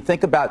 And when you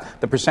think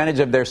about the percentage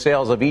of their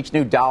sales of each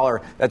new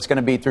dollar that's going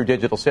to be through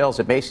digital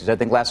sales at Macy's, I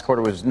think last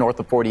quarter was north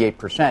of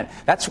 48%.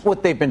 That's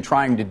what they've been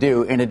trying to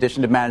do in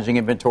addition to managing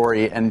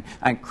inventory and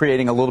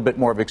creating a little bit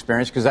more of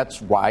experience, because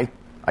that's why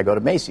I go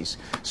to Macy's.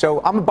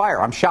 So I'm a buyer.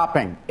 I'm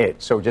shopping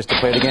it. So just to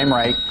play the game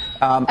right.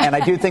 And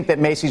I do think that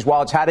Macy's,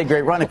 while it's had a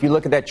great run, if you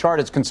look at that chart,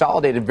 it's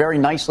consolidated very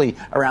nicely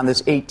around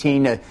this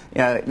 $18 to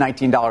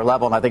 $19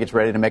 level. And I think it's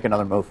ready to make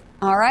another move.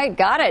 All right.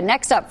 Got it.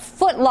 Next up,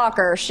 Foot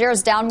Locker.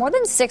 Shares down more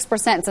than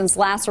 6% since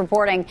last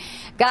reporting.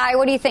 Guy,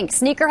 what do you think?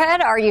 Sneakerhead?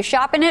 Are you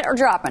shopping it or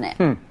dropping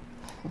it?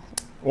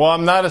 Well,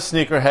 I'm not a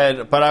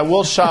sneakerhead, but I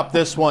will shop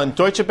this one.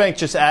 Deutsche Bank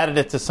just added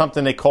it to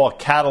something they call a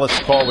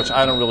catalyst call, which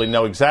I don't really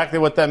know exactly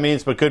what that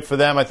means, but good for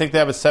them. I think they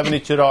have a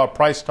 $72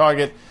 price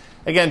target.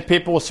 Again,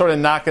 people will sort of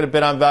knock it a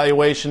bit on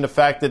valuation, the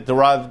fact that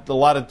there are a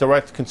lot of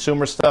direct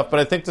consumer stuff, but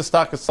I think the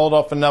stock has sold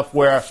off enough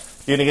where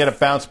you're going to get a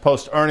bounce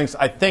post earnings,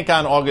 I think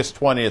on August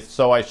 20th,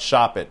 so I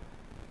shop it.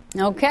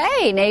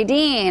 Okay,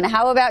 Nadine,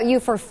 how about you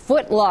for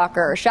Foot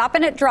Locker?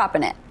 Shopping it,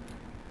 dropping it?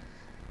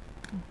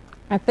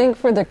 I think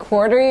for the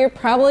quarter, you're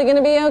probably going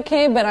to be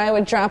okay, but I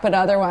would drop it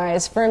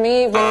otherwise. For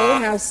me, when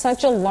you have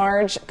such a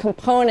large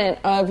component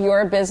of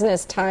your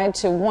business tied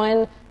to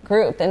one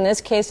group, in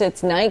this case,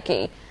 it's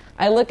Nike,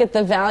 I look at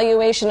the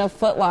valuation of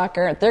Foot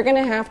Locker. They're going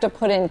to have to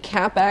put in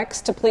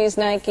CapEx to please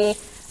Nike,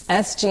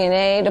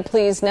 SG&A to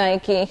please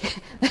Nike.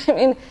 I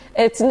mean,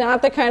 it's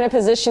not the kind of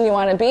position you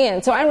want to be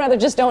in. So I'd rather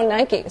just own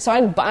Nike. So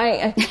I'd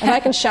buy, if I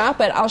can shop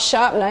it, I'll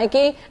shop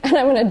Nike, and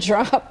I'm going to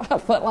drop a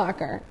Foot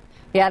Locker.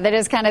 Yeah, that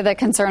is kind of the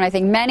concern I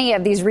think many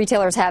of these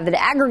retailers have,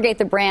 that aggregate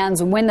the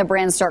brands when the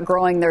brands start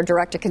growing their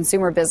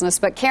direct-to-consumer business.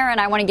 But, Karen,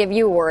 I want to give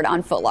you a word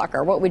on Foot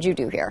Locker. What would you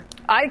do here?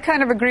 I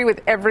kind of agree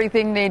with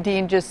everything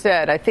Nadine just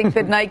said. I think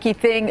the Nike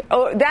thing,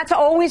 that's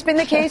always been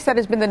the case. That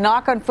has been the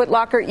knock on Foot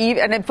Locker,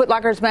 and then Foot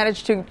Locker has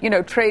managed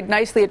to, trade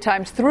nicely at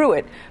times through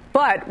it.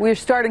 But we're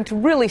starting to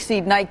really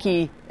see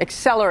Nike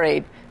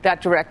accelerate that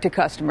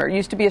direct-to-customer. It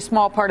used to be a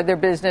small part of their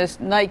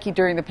business. Nike,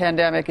 during the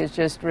pandemic, has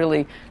just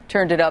really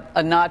turned it up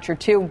a notch or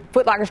two.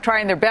 Foot Locker's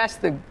trying their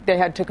best.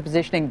 They took a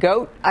position in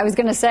GOAT. I was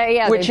going to say,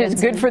 yeah. Which is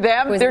good for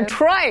them. They're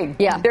trying.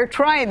 Yeah. They're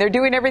trying. They're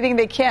doing everything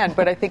they can,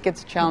 but I think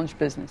it's a challenge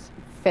business.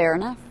 Fair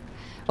enough.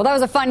 Well, that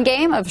was a fun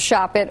game of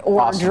Shop It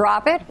or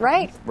Drop It,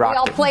 right? Rock we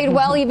all played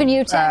well, even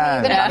you, Tim.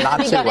 Even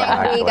not too well,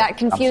 actually. We got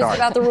confused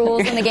about the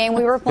rules in the game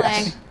we were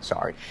playing. Yes,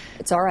 sorry.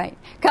 It's all right.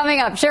 Coming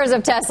up, shares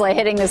of Tesla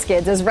hitting the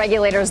skids as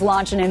regulators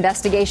launch an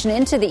investigation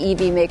into the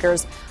EV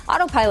maker's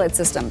autopilot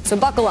system. So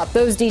buckle up.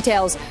 Those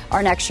details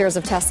are next. Shares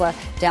of Tesla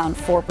down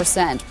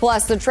 4%.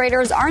 Plus, the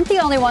traders aren't the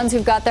only ones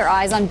who've got their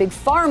eyes on big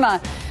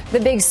pharma. The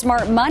big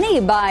smart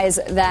money buys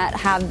that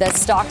have the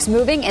stocks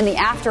moving in the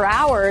after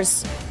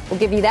hours. We'll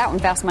give you that when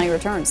Fast Money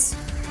returns.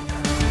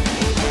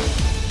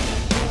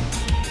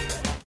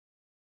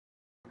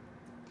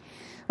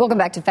 Welcome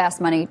back to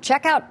Fast Money.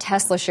 Check out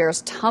Tesla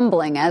shares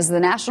tumbling as the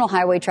National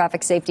Highway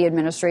Traffic Safety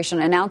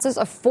Administration announces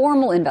a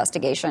formal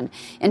investigation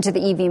into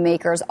the EV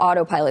maker's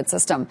autopilot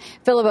system.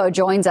 Phil LeBeau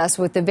joins us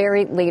with the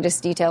very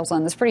latest details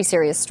on this pretty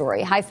serious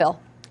story. Hi, Phil.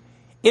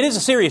 It is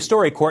a serious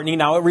story, Courtney.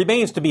 Now, it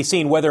remains to be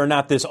seen whether or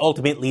not this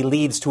ultimately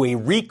leads to a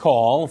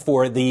recall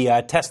for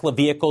the Tesla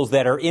vehicles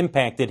that are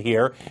impacted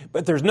here.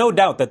 But there's no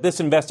doubt that this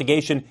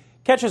investigation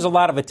catches a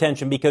lot of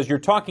attention because you're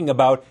talking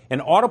about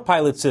an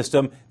autopilot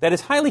system that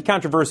is highly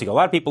controversial. A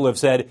lot of people have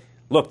said,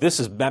 look, this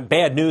is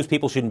bad news.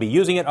 People shouldn't be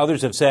using it.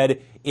 Others have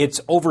said it's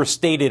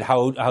overstated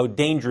how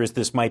dangerous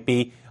this might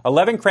be.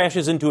 11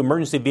 crashes into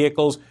emergency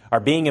vehicles are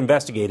being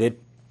investigated.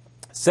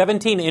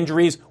 17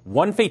 injuries,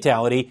 1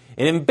 fatality,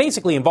 and it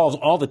basically involves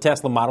all the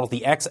Tesla models,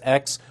 the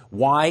XX,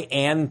 Y,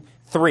 and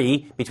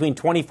 3, between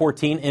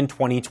 2014 and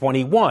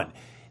 2021.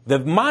 The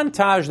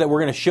montage that we're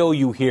going to show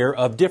you here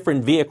of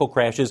different vehicle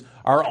crashes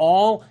are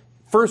all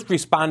first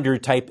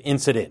responder type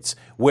incidents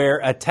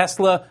where a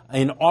Tesla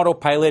in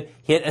autopilot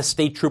hit a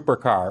state trooper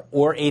car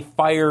or a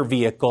fire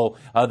vehicle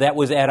that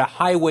was at a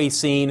highway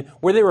scene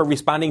where they were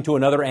responding to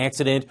another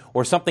accident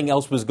or something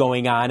else was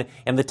going on,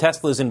 and the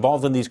Teslas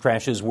involved in these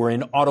crashes were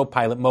in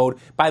autopilot mode.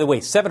 By the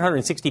way,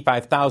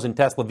 765,000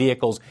 Tesla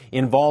vehicles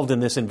involved in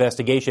this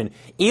investigation.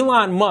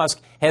 Elon Musk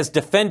has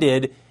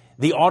defended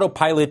the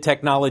autopilot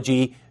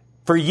technology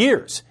for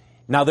years.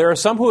 Now, there are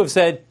some who have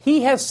said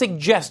he has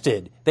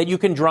suggested that you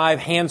can drive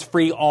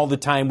hands-free all the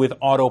time with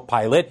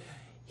autopilot.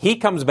 He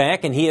comes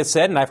back and he has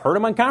said, and I've heard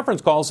him on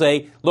conference calls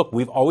say, look,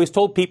 we've always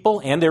told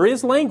people, and there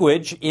is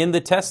language in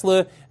the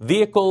Tesla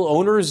vehicle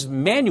owner's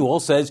manual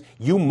says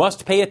you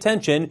must pay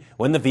attention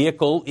when the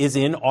vehicle is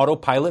in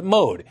autopilot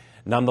mode.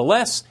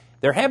 Nonetheless,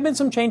 there have been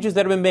some changes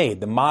that have been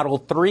made. The Model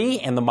 3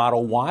 and the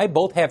Model Y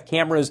both have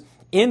cameras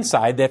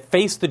inside that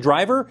face the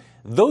driver.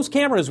 Those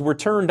cameras were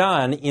turned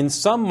on in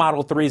some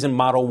Model 3s and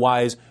Model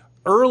Ys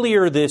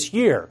earlier this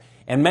year.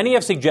 And many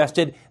have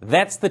suggested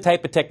that's the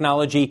type of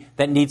technology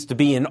that needs to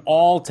be in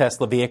all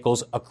Tesla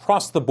vehicles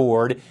across the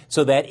board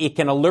so that it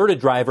can alert a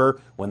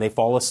driver when they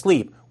fall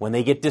asleep, when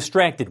they get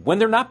distracted, when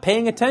they're not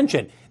paying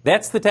attention.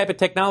 That's the type of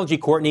technology,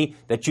 Courtney,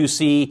 that you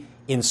see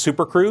in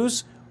Super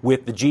Cruise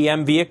with the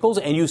GM vehicles,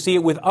 and you see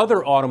it with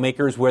other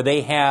automakers where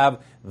they have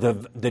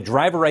the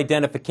driver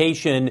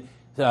identification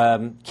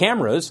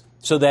cameras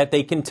so that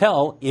they can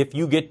tell if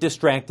you get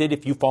distracted,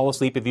 if you fall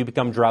asleep, if you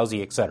become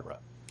drowsy, etc.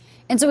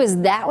 And so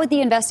is that what the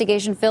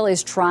investigation, Phil,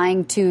 is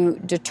trying to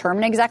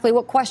determine exactly?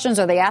 What questions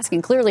are they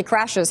asking? Clearly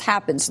crashes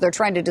happen, so they're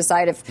trying to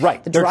decide if the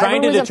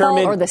driver was at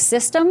fault or the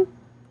system?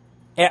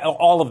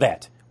 All of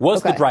that.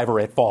 Was the driver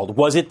at fault?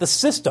 Was it the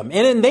system?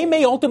 And then they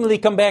may ultimately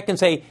come back and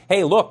say,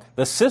 hey, look,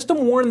 the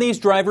system warned these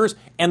drivers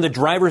and the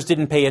drivers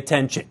didn't pay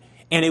attention.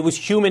 And it was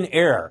human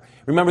error.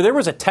 Remember, there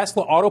was a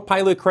Tesla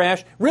autopilot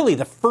crash, really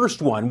the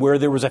first one, where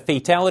there was a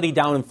fatality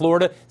down in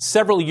Florida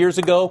several years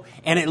ago,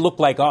 and it looked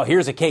like, oh,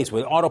 here's a case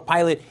with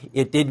autopilot.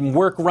 It didn't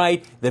work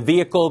right. The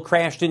vehicle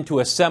crashed into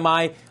a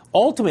semi.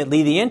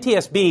 Ultimately, the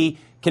NTSB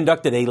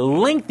conducted a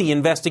lengthy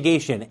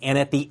investigation, and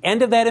at the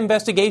end of that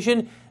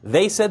investigation,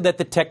 they said that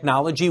the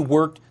technology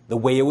worked the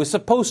way it was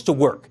supposed to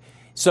work.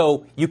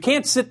 So you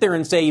can't sit there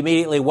and say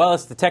immediately, well,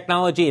 it's the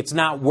technology, it's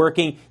not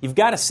working. You've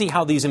got to see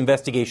how these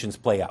investigations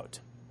play out.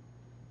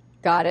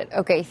 Got it.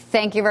 Okay.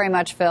 Thank you very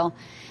much, Phil.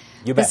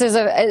 You bet. This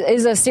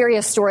is a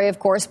serious story, of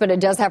course, but it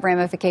does have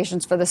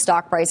ramifications for the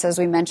stock price, as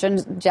we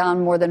mentioned,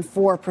 down more than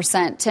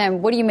 4%.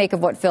 Tim, what do you make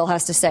of what Phil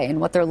has to say and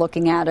what they're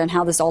looking at and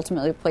how this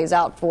ultimately plays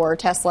out for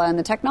Tesla and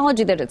the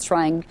technology that it's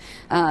trying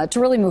to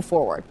really move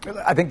forward?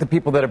 I think the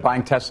people that are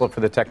buying Tesla for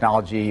the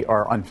technology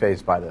are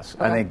unfazed by this.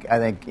 Okay. I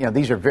think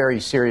these are very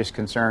serious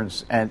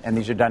concerns, and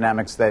these are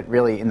dynamics that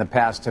really in the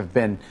past have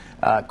been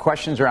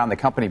questions around the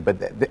company, but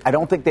I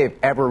don't think they've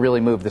ever really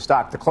moved the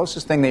stock. The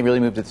closest thing they really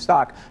moved to the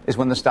stock is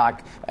when the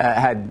stock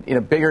had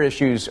bigger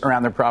issues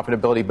around their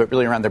profitability, but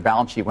really around their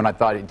balance sheet when I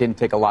thought it didn't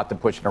take a lot to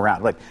push it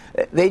around. Look,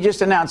 they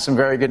just announced some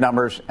very good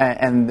numbers,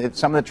 and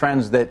some of the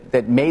trends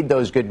that made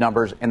those good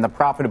numbers and the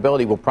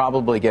profitability will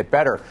probably get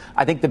better.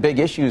 I think the big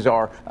issues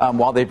are,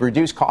 while they've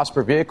reduced cost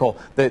per vehicle,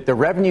 the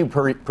revenue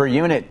per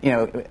unit,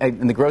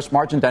 and the gross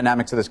margin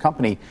dynamics of this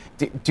company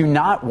do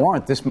not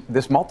warrant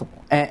this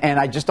multiple. And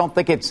I just don't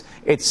think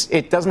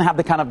it doesn't have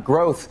the kind of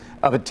growth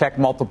of a tech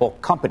multiple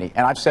company.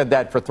 And I've said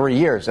that for 3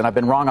 years, and I've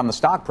been wrong on the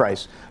stock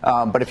price.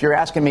 But if you're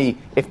asking me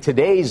if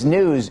today's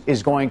news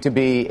is going to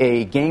be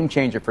a game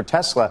changer for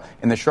Tesla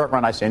in the short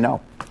run, I say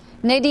no.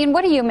 Nadine,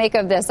 what do you make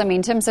of this? I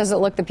mean, Tim says that,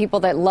 look, the people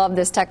that love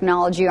this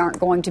technology aren't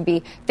going to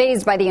be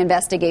fazed by the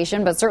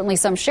investigation, but certainly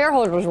some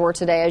shareholders were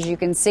today, as you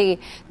can see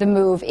the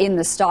move in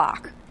the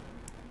stock.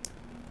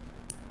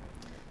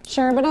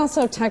 Sure, but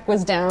also tech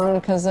was down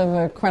because of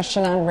a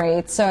question on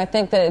rates. So I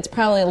think that it's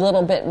probably a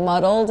little bit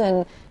muddled.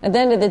 And at the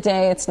end of the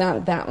day, it's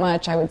not that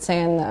much, I would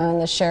say, on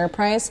the share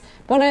price.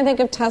 But when I think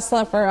of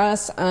Tesla for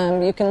us,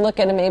 you can look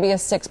at maybe a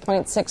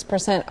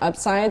 6.6%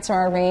 upside. So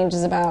our range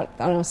is about,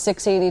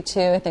 682,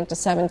 I think, to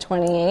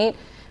 728.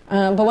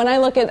 But when I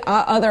look at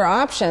other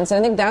options, and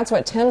I think that's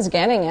what Tim's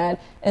getting at,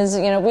 is,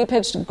 we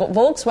pitched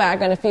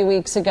Volkswagen a few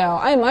weeks ago.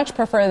 I much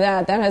prefer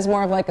that. That has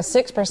more of like a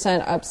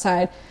 6%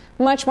 upside.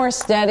 Much more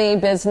steady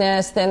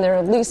business than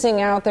they're leasing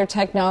out their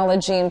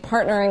technology and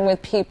partnering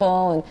with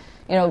people.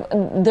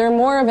 And, they're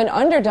more of an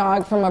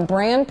underdog from a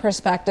brand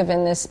perspective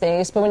in this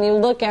space. But when you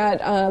look at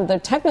the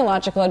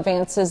technological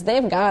advances,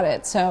 they've got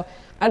it. So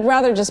I'd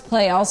rather just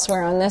play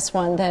elsewhere on this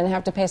one than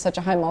have to pay such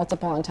a high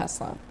multiple on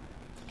Tesla.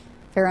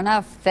 Fair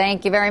enough.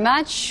 Thank you very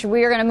much.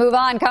 We are going to move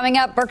on. Coming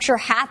up, Berkshire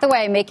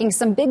Hathaway making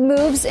some big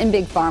moves in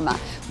big pharma.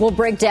 We'll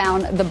break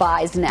down the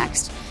buys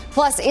next.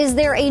 Plus, is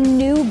there a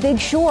new big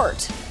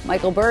short?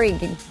 Michael Burry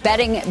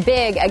betting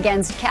big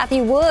against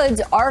Cathie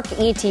Wood's ARK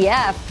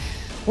ETF.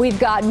 We've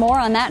got more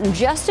on that in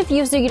just a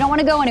few, so you don't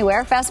want to go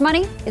anywhere. Fast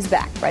Money is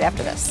back right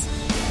after this.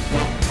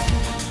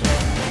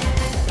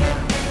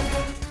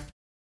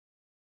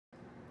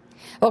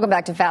 Welcome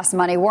back to Fast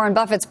Money. Warren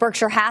Buffett's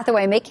Berkshire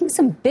Hathaway making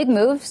some big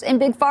moves in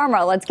big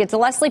pharma. Let's get to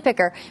Leslie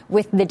Picker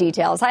with the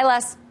details. Hi,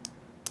 Les.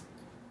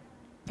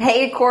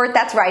 Hey, Court,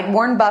 that's right.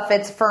 Warren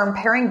Buffett's firm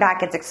paring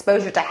back its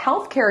exposure to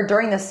healthcare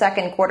during the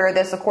second quarter.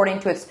 This, according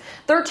to its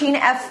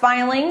 13F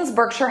filings.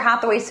 Berkshire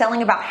Hathaway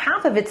selling about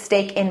half of its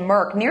stake in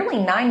Merck, nearly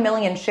 9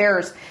 million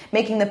shares,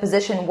 making the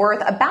position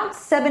worth about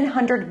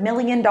 $700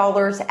 million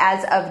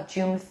as of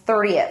June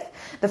 30th.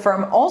 The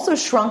firm also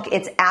shrunk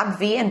its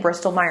AbbVie and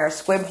Bristol Myers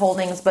Squibb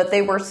holdings, but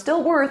they were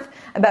still worth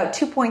about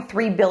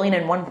 $2.3 billion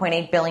and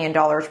 $1.8 billion,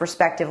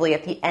 respectively,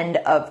 at the end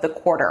of the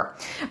quarter.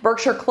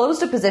 Berkshire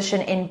closed a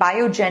position in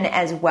Biogen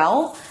as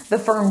well. The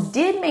firm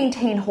did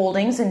maintain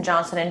holdings in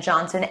Johnson &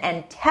 Johnson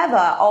and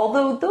Teva,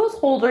 although those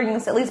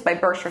holdings, at least by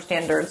Berkshire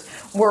standards,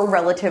 were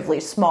relatively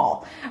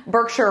small.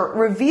 Berkshire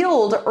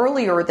revealed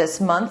earlier this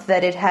month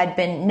that it had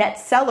been net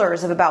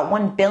sellers of about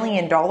 $1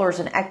 billion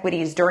in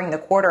equities during the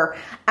quarter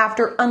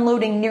after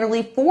unloading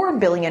nearly $4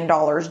 billion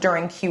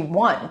during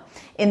Q1.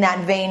 In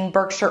that vein,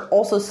 Berkshire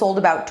also sold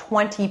about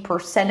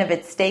 20% of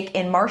its stake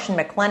in Marsh &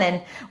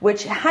 McLennan,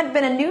 which had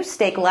been a new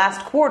stake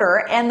last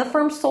quarter, and the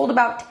firm sold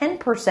about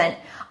 10%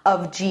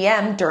 of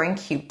GM during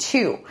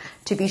Q2.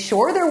 To be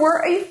sure, there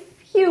were a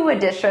few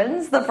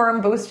additions. The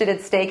firm boosted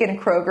its stake in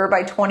Kroger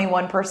by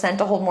 21%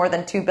 to hold more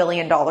than $2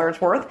 billion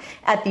worth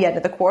at the end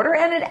of the quarter,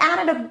 and it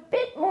added a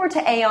bit more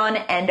to Aon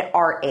and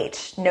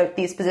RH. Note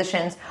these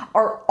positions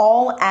are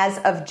all as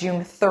of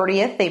June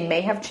 30th. They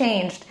may have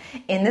changed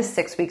in the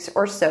 6 weeks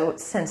or so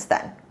since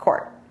then.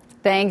 Court.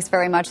 Thanks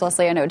very much,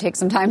 Leslie. I know it takes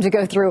some time to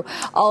go through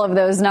all of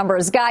those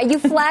numbers. Guy, you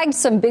flagged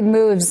some big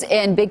moves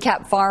in big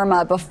cap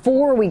pharma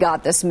before we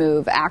got this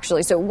move,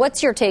 actually. So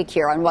what's your take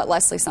here on what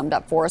Leslie summed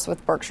up for us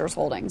with Berkshire's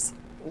holdings?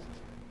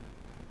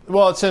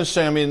 Well, it's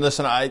interesting. I mean,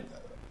 listen,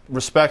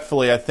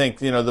 respectfully, I think,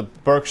 the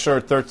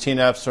Berkshire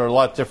 13Fs are a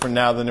lot different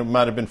now than it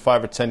might have been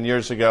 5 or 10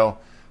 years ago.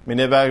 I mean,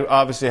 they've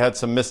obviously had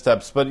some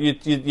missteps, but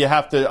you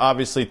have to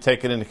obviously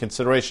take it into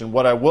consideration.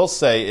 What I will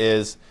say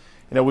is,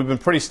 we've been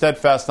pretty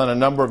steadfast on a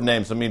number of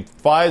names. I mean,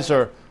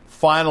 Pfizer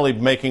finally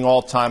making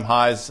all-time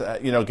highs,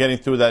 getting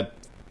through that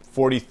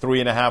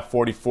 43.5,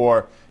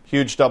 44,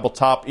 huge double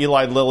top.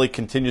 Eli Lilly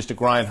continues to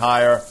grind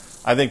higher.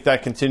 I think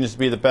that continues to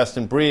be the best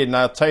in breed. And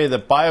I'll tell you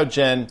that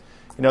Biogen,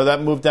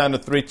 that moved down to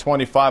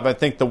 325. I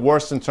think the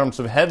worst in terms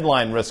of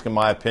headline risk, in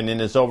my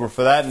opinion, is over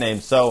for that name.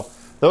 So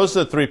those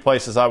are the three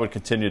places I would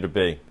continue to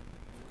be.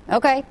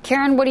 Okay.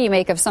 Karen, what do you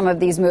make of some of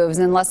these moves?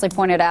 And Leslie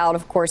pointed out,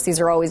 of course, these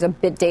are always a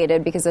bit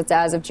dated because it's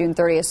as of June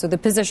 30th, so the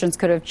positions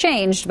could have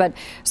changed, but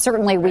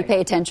certainly we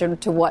pay attention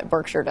to what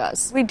Berkshire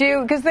does. We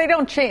do, because they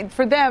don't change.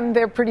 For them,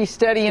 they're pretty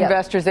steady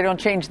investors. They don't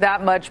change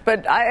that much.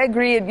 But I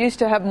agree, it used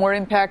to have more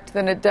impact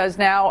than it does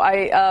now.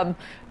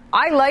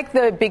 I like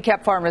the big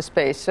cap pharma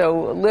space.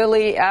 So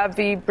Lilly,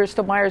 AbbVie,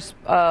 Bristol Myers,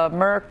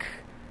 Merck,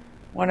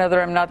 one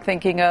other I'm not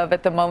thinking of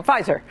at the moment,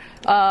 Pfizer.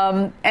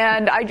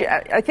 And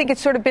I think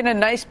it's sort of been a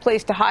nice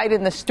place to hide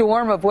in the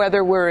storm of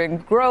whether we're in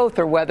growth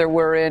or whether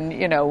we're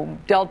in,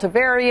 Delta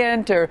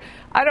variant or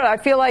I don't know. I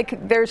feel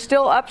like there's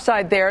still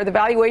upside there. The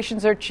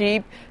valuations are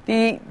cheap.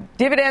 The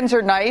dividends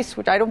are nice,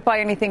 which I don't buy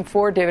anything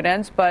for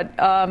dividends, but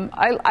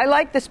I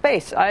like the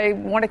space. I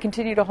want to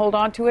continue to hold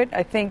on to it.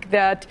 I think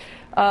that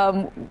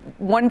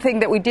one thing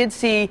that we did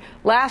see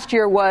last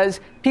year was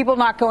people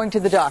not going to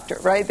the doctor,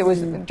 right? There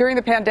was during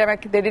the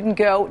pandemic, they didn't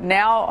go.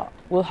 Now,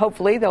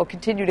 hopefully they'll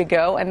continue to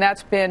go. And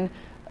that's been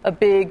a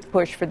big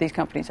push for these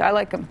companies. I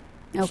like them.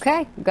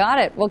 Okay, got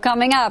it. Well,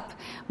 coming up,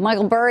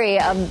 Michael Burry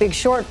of Big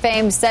Short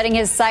fame setting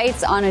his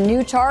sights on a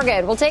new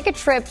target. We'll take a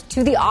trip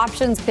to the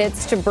options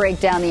pits to break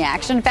down the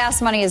action.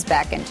 Fast Money is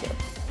back in 2.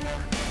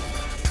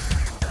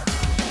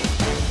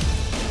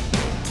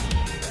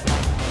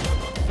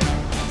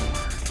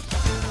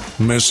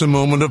 Miss a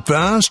moment of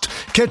Fast?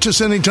 Catch us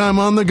anytime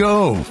on the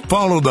go.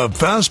 Follow the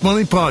Fast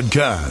Money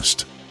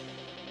Podcast.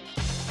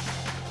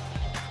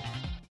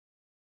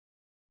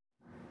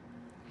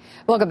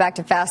 Welcome back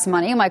to Fast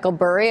Money. Michael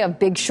Burry of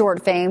Big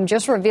Short fame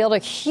just revealed a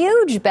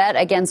huge bet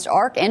against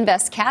ARK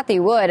Invest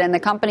Cathie Wood and the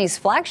company's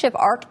flagship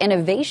ARK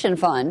Innovation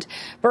Fund.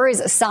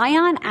 Burry's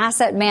Scion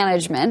Asset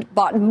Management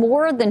bought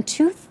more than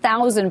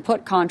 2,000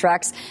 put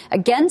contracts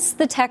against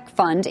the tech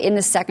fund in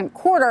the second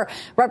quarter,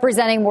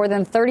 representing more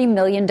than $30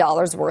 million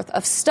worth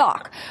of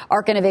stock.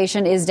 ARK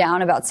Innovation is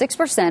down about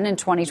 6% in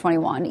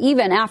 2021,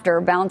 even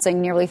after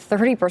bouncing nearly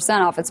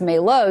 30% off its May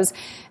lows.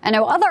 And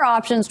now other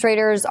options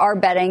traders are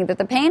betting that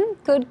the pain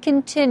could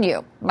continue.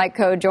 Mike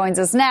Coe joins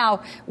us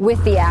now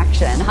with the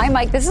action. Hi,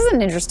 Mike. This is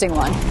an interesting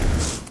one.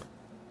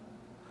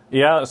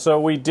 Yeah, so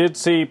we did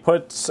see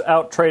puts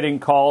out trading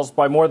calls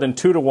by more than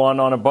 2-to-1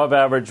 on above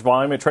average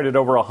volume. It traded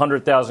over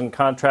 100,000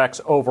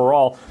 contracts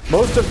overall.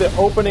 Most of the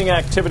opening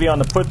activity on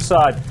the put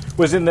side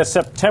was in the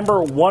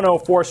September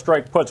 104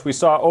 strike puts. We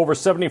saw over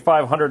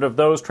 7,500 of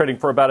those trading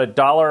for about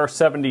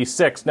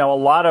 $1.76. Now, a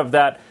lot of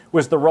that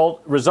was the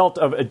result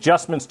of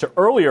adjustments to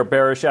earlier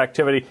bearish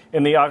activity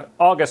in the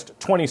August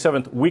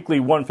 27th weekly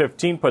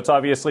 115 puts.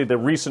 Obviously, the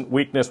recent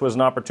weakness was an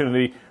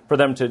opportunity for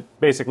them to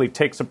basically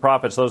take some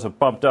profits. Those have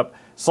bumped up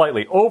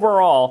slightly.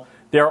 Overall,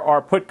 there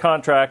are put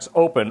contracts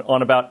open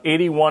on about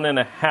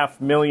 81.5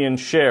 million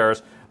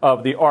shares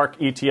of the ARK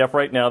ETF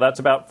right now. That's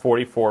about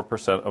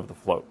 44% of the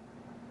float.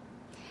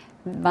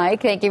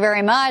 Mike, thank you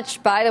very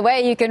much. By the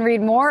way, you can read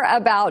more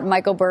about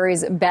Michael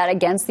Burry's bet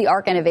against the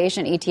ARK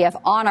Innovation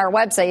ETF on our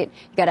website.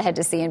 You got to head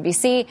to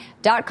cnbc.com/pro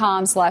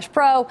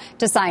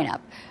to sign up.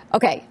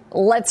 Okay,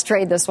 let's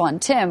trade this one.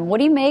 Tim, what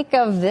do you make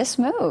of this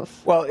move?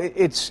 Well,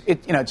 it's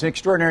an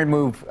extraordinary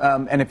move.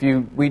 And if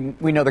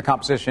we know the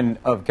composition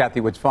of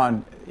Cathie Wood's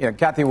fund,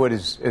 Cathie Wood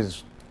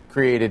is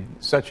created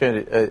such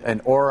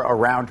an aura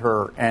around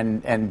her,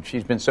 and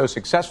she's been so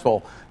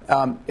successful.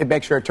 It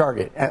makes her a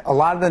target. A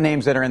lot of the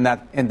names that are in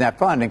that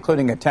fund,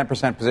 including a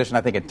 10% position,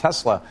 I think, in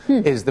Tesla,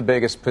 is the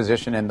biggest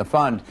position in the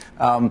fund.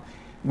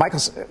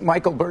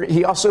 Michael Burry,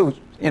 he also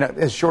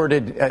has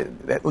shorted,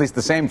 at least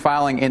the same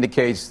filing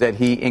indicates that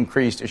he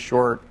increased a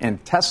short in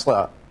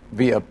Tesla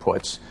via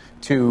puts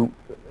to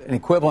an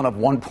equivalent of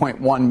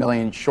 1.1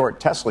 million short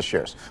Tesla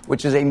shares,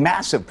 which is a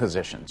massive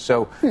position.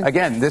 So,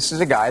 again, this is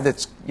a guy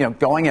that's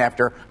going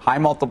after high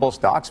multiple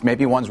stocks,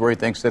 maybe ones where he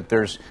thinks that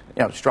there's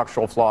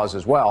structural flaws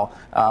as well.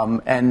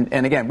 And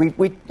again,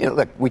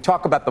 we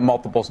talk about the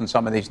multiples in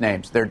some of these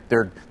names.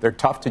 They're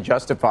tough to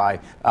justify.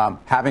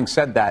 Having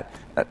said that,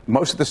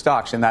 most of the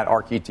stocks in that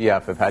ARK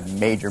ETF have had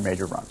major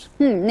runs.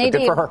 Nadine,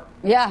 good for her.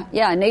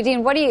 Yeah.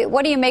 Nadine, what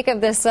do you make of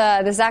this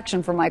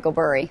action for Michael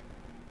Burry?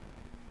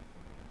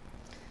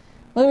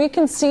 Well, you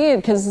can see it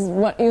because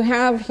what you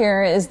have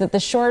here is that the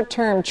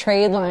short-term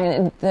trade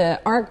line, the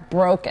ARK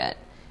broke it.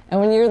 And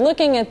when you're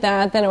looking at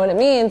that, then what it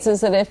means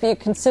is that if you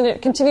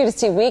continue to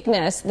see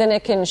weakness, then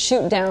it can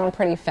shoot down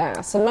pretty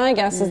fast. So my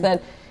guess is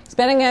that he's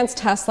betting against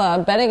Tesla,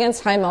 betting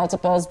against high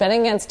multiples,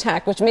 betting against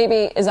tech, which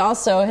maybe is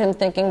also him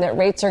thinking that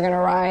rates are going to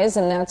rise,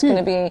 and that's going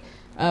to be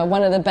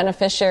one of the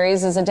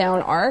beneficiaries is a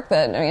down ARK.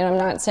 That I'm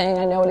not saying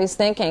I know what he's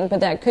thinking,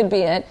 but that could be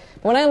it.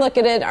 When I look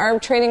at it, our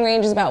trading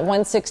range is about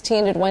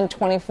 116 to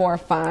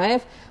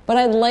 124.5, but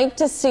I'd like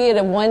to see it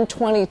at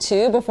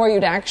 122 before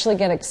you'd actually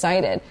get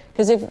excited.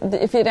 Because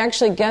if it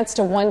actually gets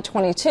to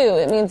 122,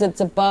 it means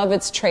it's above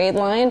its trade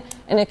line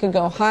and it could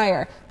go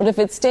higher. But if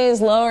it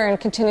stays lower and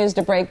continues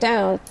to break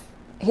down,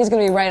 he's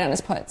going to be right on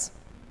his puts.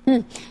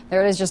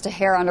 There it is, just a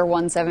hair under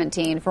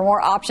 117. For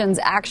more options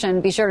action,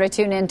 be sure to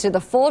tune in to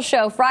the full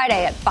show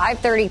Friday at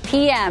 5:30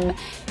 p.m.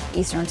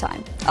 Eastern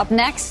Time. Up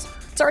next,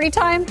 it's already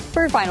time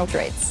for your final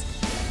trades.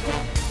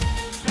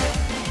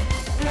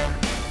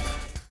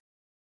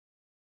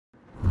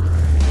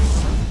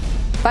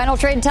 Final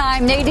trade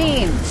time,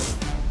 Nadine.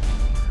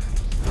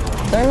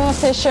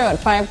 Thermos his show at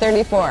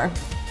 5:34.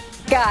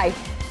 Guy.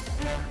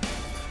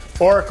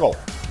 Oracle.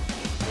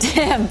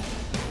 Tim.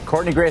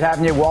 Courtney, great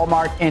having you.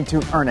 Walmart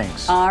into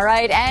earnings. All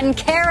right. And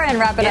Karen,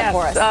 wrap it up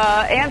for us.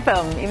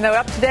 Anthem. Even though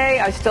up today,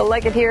 I still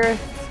like it here.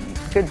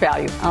 Good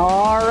value.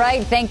 All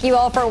right. Thank you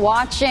all for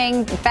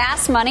watching.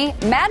 Fast Money,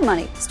 Mad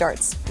Money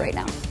starts right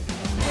now.